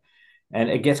stuff? And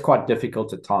it gets quite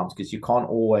difficult at times because you can't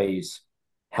always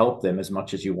help them as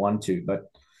much as you want to. But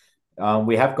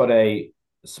we have got a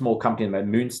small company named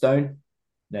Moonstone.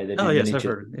 They do yes, I've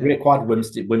heard. Really quite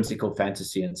whimsical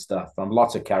fantasy and stuff.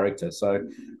 Lots of characters. So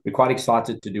we're quite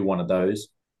excited to do one of those.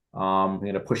 We're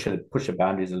going to push the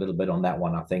boundaries a little bit on that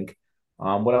one, I think.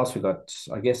 What else we got?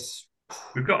 I guess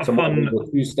we've got some fun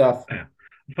stuff. Yeah,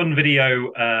 fun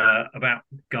video about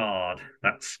Guard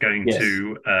that's going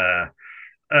to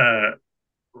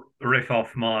riff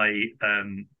off my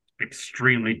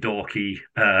extremely dorky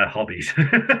hobbies.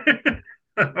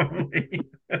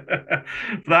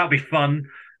 That'll be fun.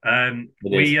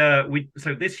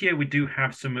 So this year we do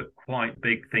have some quite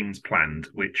big things planned,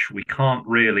 which we can't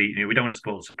really, we don't want to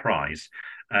spoil the surprise,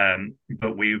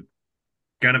 but we're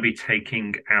going to be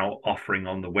taking our offering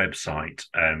on the website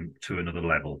to another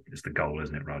level. Is the goal,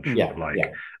 isn't it, Raj?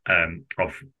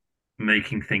 Of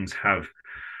making things have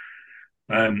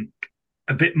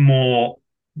a bit more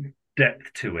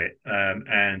depth to it,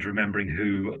 and remembering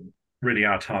who really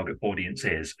our target audience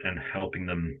is, and helping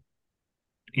them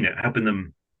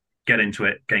get into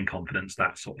it, gain confidence,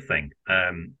 that sort of thing.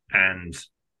 And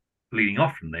leading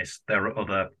off from this, there are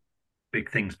other big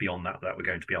things beyond that we're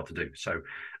going to be able to do. So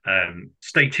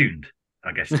stay tuned,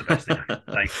 I guess is the best thing I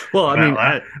can say. Well, I mean,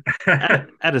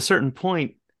 at a certain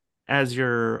point, as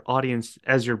your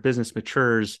business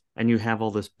matures and you have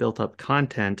all this built up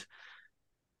content,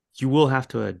 you will have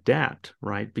to adapt,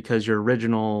 right? Because your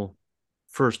original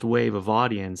first wave of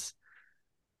audience,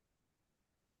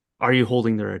 are you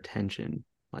holding their attention?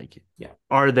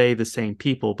 Are they the same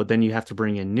people? But then you have to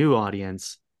bring in new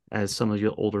audience as some of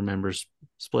your older members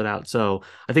split out. So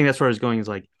I think that's where I was going, is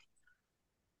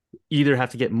either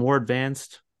have to get more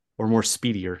advanced or more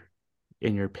speedier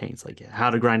in your paints, like how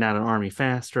to grind out an army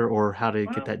faster, or how to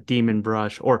get that demon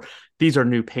brush, or these are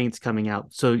new paints coming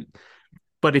out. So,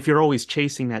 but if you're always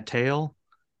chasing that tail,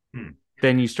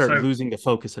 then you start losing the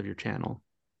focus of your channel.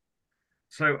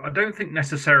 So I don't think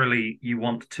necessarily you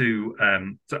want to.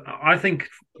 So I think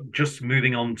just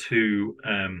moving on to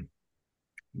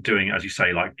doing, as you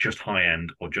say, like just high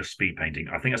end or just speed painting,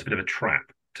 I think that's a bit of a trap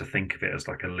to think of it as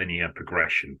like a linear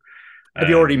progression. Have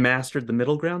you already mastered the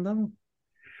middle ground though?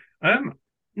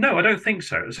 No, I don't think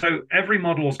so. So every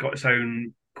model's got its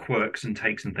own quirks and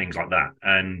takes and things like that.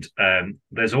 And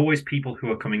there's always people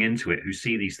who are coming into it who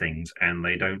see these things and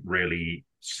they don't really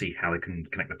see how they can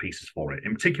connect the pieces for it,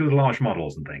 in particular large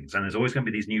models and things. And there's always going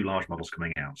to be these new large models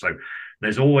coming out. So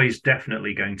there's always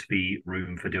definitely going to be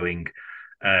room for doing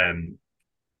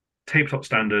tabletop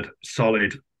standard,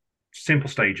 solid, simple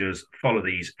stages, follow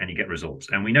these and you get results.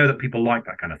 And we know that people like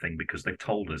that kind of thing because they've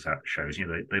told us at shows,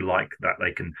 they like that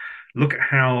they can look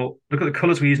at the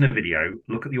colors we use in a video,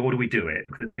 look at the order we do it,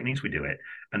 look at the techniques we do it,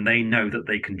 and they know that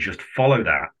they can just follow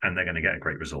that and they're going to get a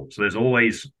great result. So there's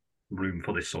always room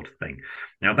for this sort of thing.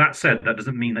 Now, that said, that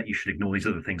doesn't mean that you should ignore these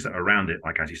other things that are around it,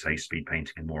 like, as you say, speed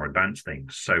painting and more advanced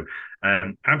things. So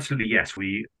absolutely, yes,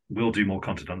 we we'll do more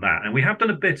content on that. And we have done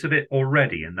a bit of it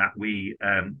already, in that we've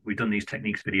done these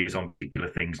techniques videos on particular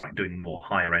things, like doing more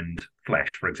higher end flesh,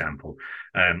 for example,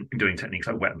 doing techniques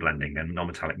like wet blending and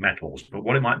non-metallic metals. But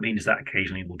what it might mean is that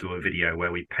occasionally we'll do a video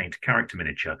where we paint a character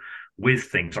miniature with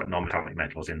things like non-metallic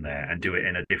metals in there and do it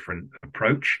in a different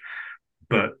approach.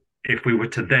 But if we were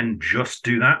to then just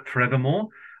do that forevermore,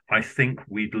 I think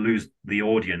we'd lose the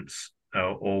audience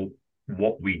or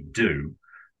what we do,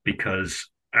 because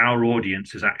our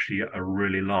audience is actually a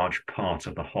really large part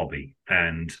of the hobby,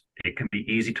 and it can be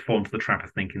easy to fall into the trap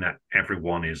of thinking that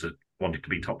everyone is wanting to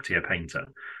be top tier painter,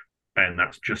 and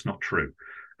that's just not true.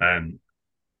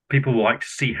 People will like to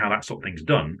see how that sort of thing's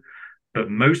done, but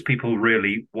most people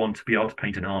really want to be able to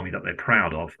paint an army that they're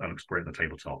proud of that looks great on the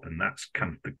tabletop, and that's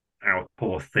kind of our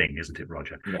core thing, isn't it,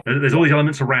 Roger? Yeah. There's all these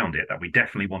elements around it that we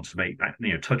definitely want to make,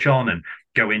 touch on and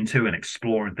go into and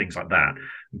explore and things like that,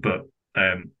 but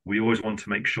we always want to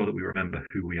make sure that we remember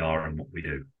who we are and what we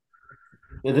do.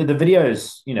 The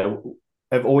videos,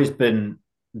 have always been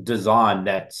designed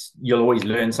that you'll always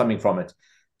learn something from it.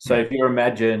 So if you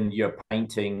imagine you're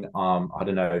painting, I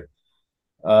don't know,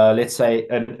 let's say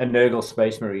a Nurgle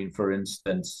Space Marine, for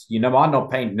instance, might not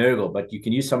paint Nurgle, but you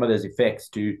can use some of those effects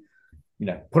to,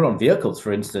 put on vehicles,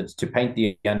 for instance, to paint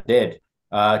the undead,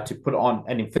 to put on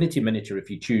an Infinity miniature if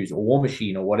you choose, or War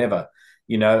Machine or whatever.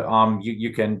 You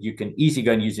can easily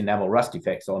go and use enamel rust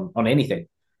effects on anything.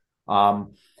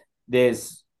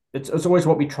 It's always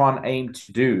what we try and aim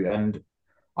to do, and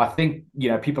I think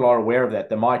people are aware of that.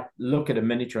 They might look at a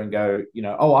miniature and go,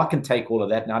 oh, I can take all of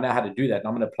that and I know how to do that, and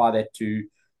I'm going to apply that to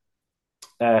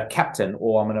a captain,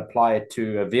 or I'm going to apply it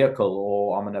to a vehicle,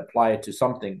 or I'm going to apply it to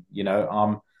something.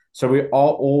 So we are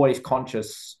always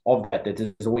conscious of that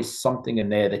there's always something in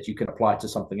there that you can apply to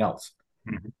something else.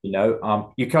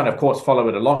 Mm-hmm. You can, of course, follow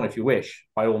it along if you wish,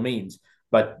 by all means,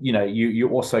 but you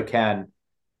also can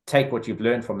take what you've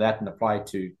learned from that and apply it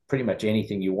to pretty much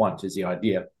anything you want, is the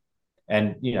idea.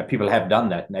 And people have done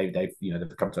that, and they've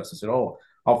come to us and said, oh,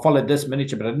 I'll follow this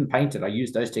miniature, but I didn't paint it, I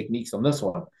used those techniques on this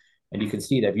one, and you can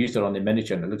see they've used it on their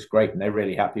miniature and it looks great and they're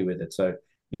really happy with it. So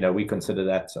we consider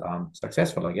that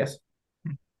successful, I guess.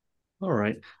 All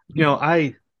right.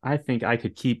 I think I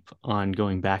could keep on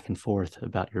going back and forth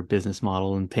about your business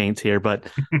model and paints here, but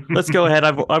let's go ahead.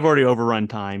 I've already overrun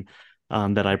time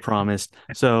that I promised.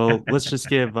 So let's just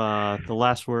give the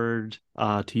last word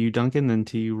to you, Duncan, then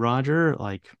to you, Roger.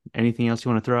 Like, anything else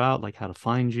you want to throw out, like how to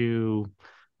find you,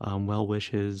 well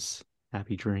wishes,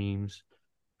 happy dreams.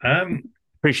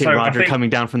 Appreciate Roger coming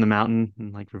down from the mountain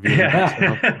and reviewing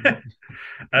himself.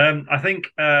 I think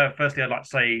firstly I'd like to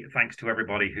say thanks to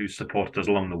everybody who supported us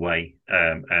along the way,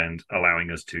 and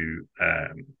allowing us to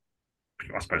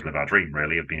I suppose live our dream,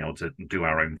 really, of being able to do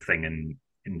our own thing and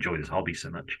enjoy this hobby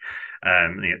so much.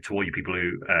 To all you people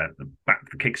who backed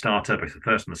the Kickstarter, both the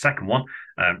first and the second one,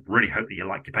 really hope that you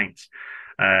like your paints.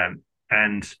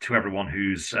 And to everyone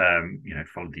who's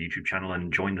followed the YouTube channel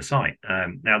and joined the site.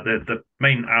 Now,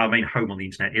 our main home on the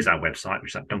internet is our website,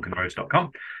 which is at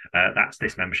duncanrhodes.com. That's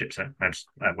this membership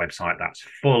website that's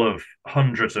full of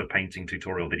hundreds of painting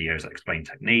tutorial videos that explain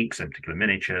techniques and particular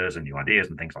miniatures and new ideas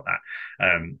and things like that.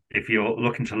 If you're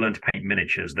looking to learn to paint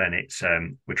miniatures, then it's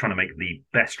we're trying to make the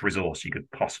best resource you could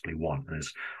possibly want. And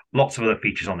there's lots of other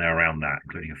features on there around that,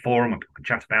 including a forum where people can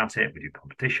chat about it. We do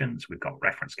competitions. We've got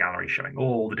reference galleries showing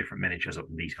all the different miniatures and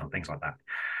these kind of things like that.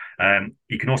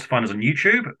 You can also find us on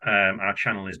YouTube. Our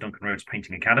channel is Duncan Rhodes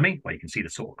Painting Academy, where you can see the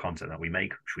sort of content that we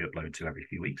make, which we upload to every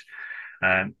few weeks.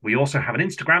 We also have an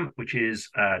Instagram, which is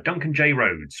Duncan J.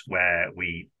 Rhodes, where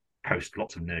we post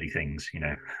lots of nerdy things,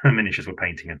 miniatures we're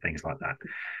painting and things like that.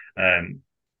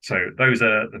 So those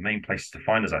are the main places to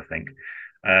find us, I think.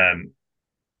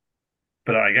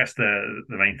 But I guess the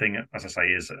main thing, as I say,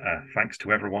 is thanks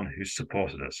to everyone who's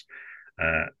supported us.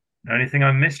 Anything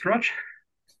I missed, Rog?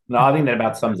 No, I think that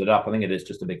about sums it up. I think it is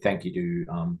just a big thank you to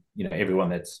everyone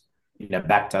that's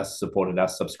backed us, supported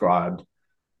us, subscribed,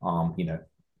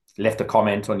 left a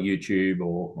comment on YouTube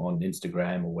or on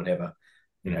Instagram or whatever.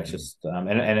 It's just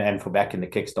and for backing the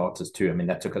Kickstarters too. I mean,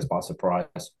 that took us by surprise.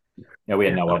 We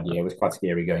had no idea. It was quite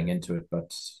scary going into it,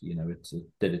 but it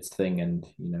did its thing, and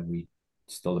we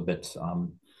still a bit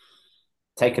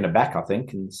taken aback, I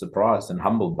think, and surprised and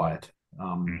humbled by it.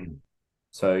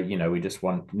 So we just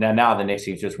want now the next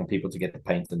thing is just want people to get the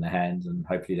paints in their hands, and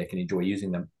hopefully they can enjoy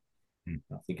using them.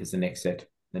 I think is the next stage.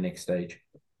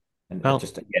 And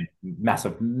just again,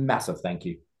 massive thank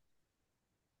you.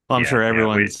 Well, I'm sure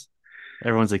everyone's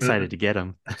excited to get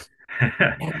them.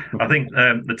 I think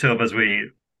the two of us,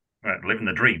 we living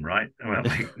the dream, right? Well,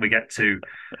 we get to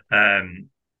I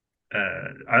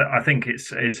think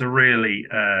it's a really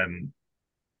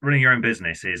running your own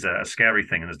business is a scary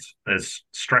thing, and there's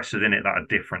stresses in it that are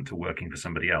different to working for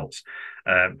somebody else.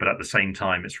 But at the same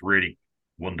time, it's really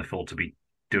wonderful to be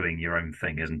doing your own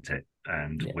thing, isn't it?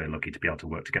 And we're lucky to be able to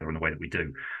work together in the way that we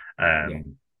do.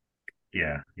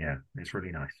 Yeah, it's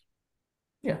really nice.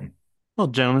 Yeah. Well,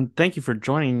 gentlemen, thank you for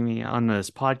joining me on this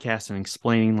podcast and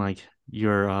explaining like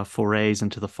your forays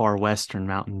into the far western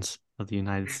mountains of the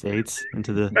United States,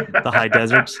 into the high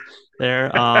deserts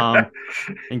there,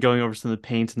 and going over some of the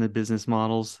paints and the business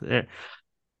models.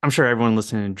 I'm sure everyone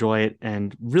listening enjoy it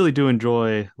and really do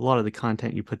enjoy a lot of the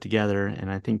content you put together.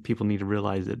 And I think people need to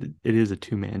realize that it is a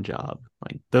two-man job.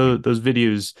 Like those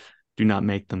videos do not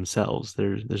make themselves.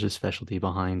 There's a specialty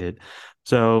behind it.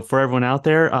 So for everyone out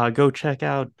there, go check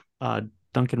out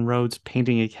Duncan Rhodes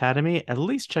Painting Academy. At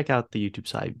least check out the YouTube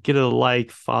site. Get it a like,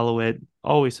 follow it.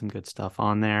 Always some good stuff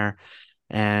on there.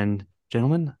 And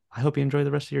gentlemen, I hope you enjoy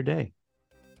the rest of your day.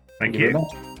 Thank you.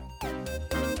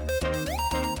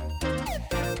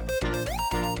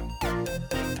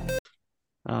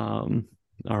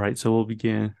 All right, so we'll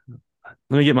begin.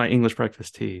 Let me get my English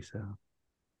breakfast tea. So,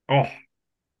 oh,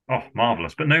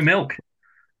 marvelous, but no milk.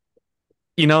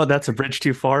 You know, that's a bridge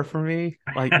too far for me.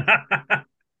 Like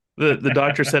the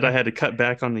doctor said, I had to cut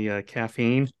back on the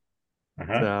caffeine.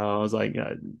 So I was like,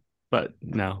 but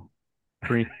no,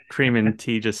 cream and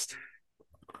tea just.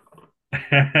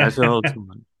 That's all too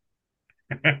much.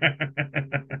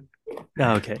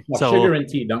 Okay, so sugar and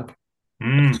tea, Dunk.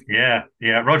 Yeah.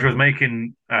 Roger was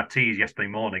making teas yesterday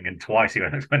morning, and twice he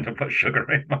went to put sugar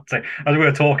in. As we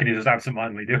were talking, he was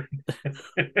absentmindedly doing.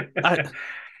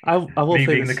 I will Me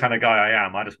say being the kind of guy I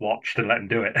am, I just watched and let him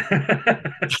do it.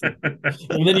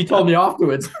 And then he told me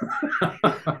afterwards.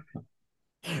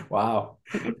 Wow.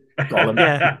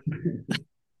 Yeah.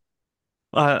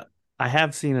 I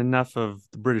have seen enough of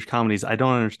the British comedies. I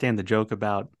don't understand the joke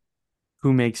about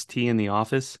who makes tea in the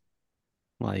office,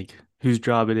 like whose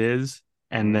job it is.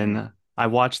 And then I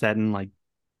watched that and like,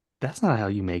 that's not how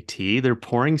you make tea. They're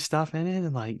pouring stuff in it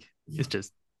and like, it's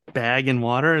just bag and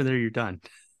water and there you're done.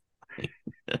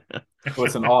 Well,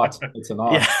 it's an art. It's an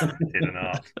art. Yeah. It's an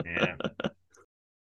art. Yeah.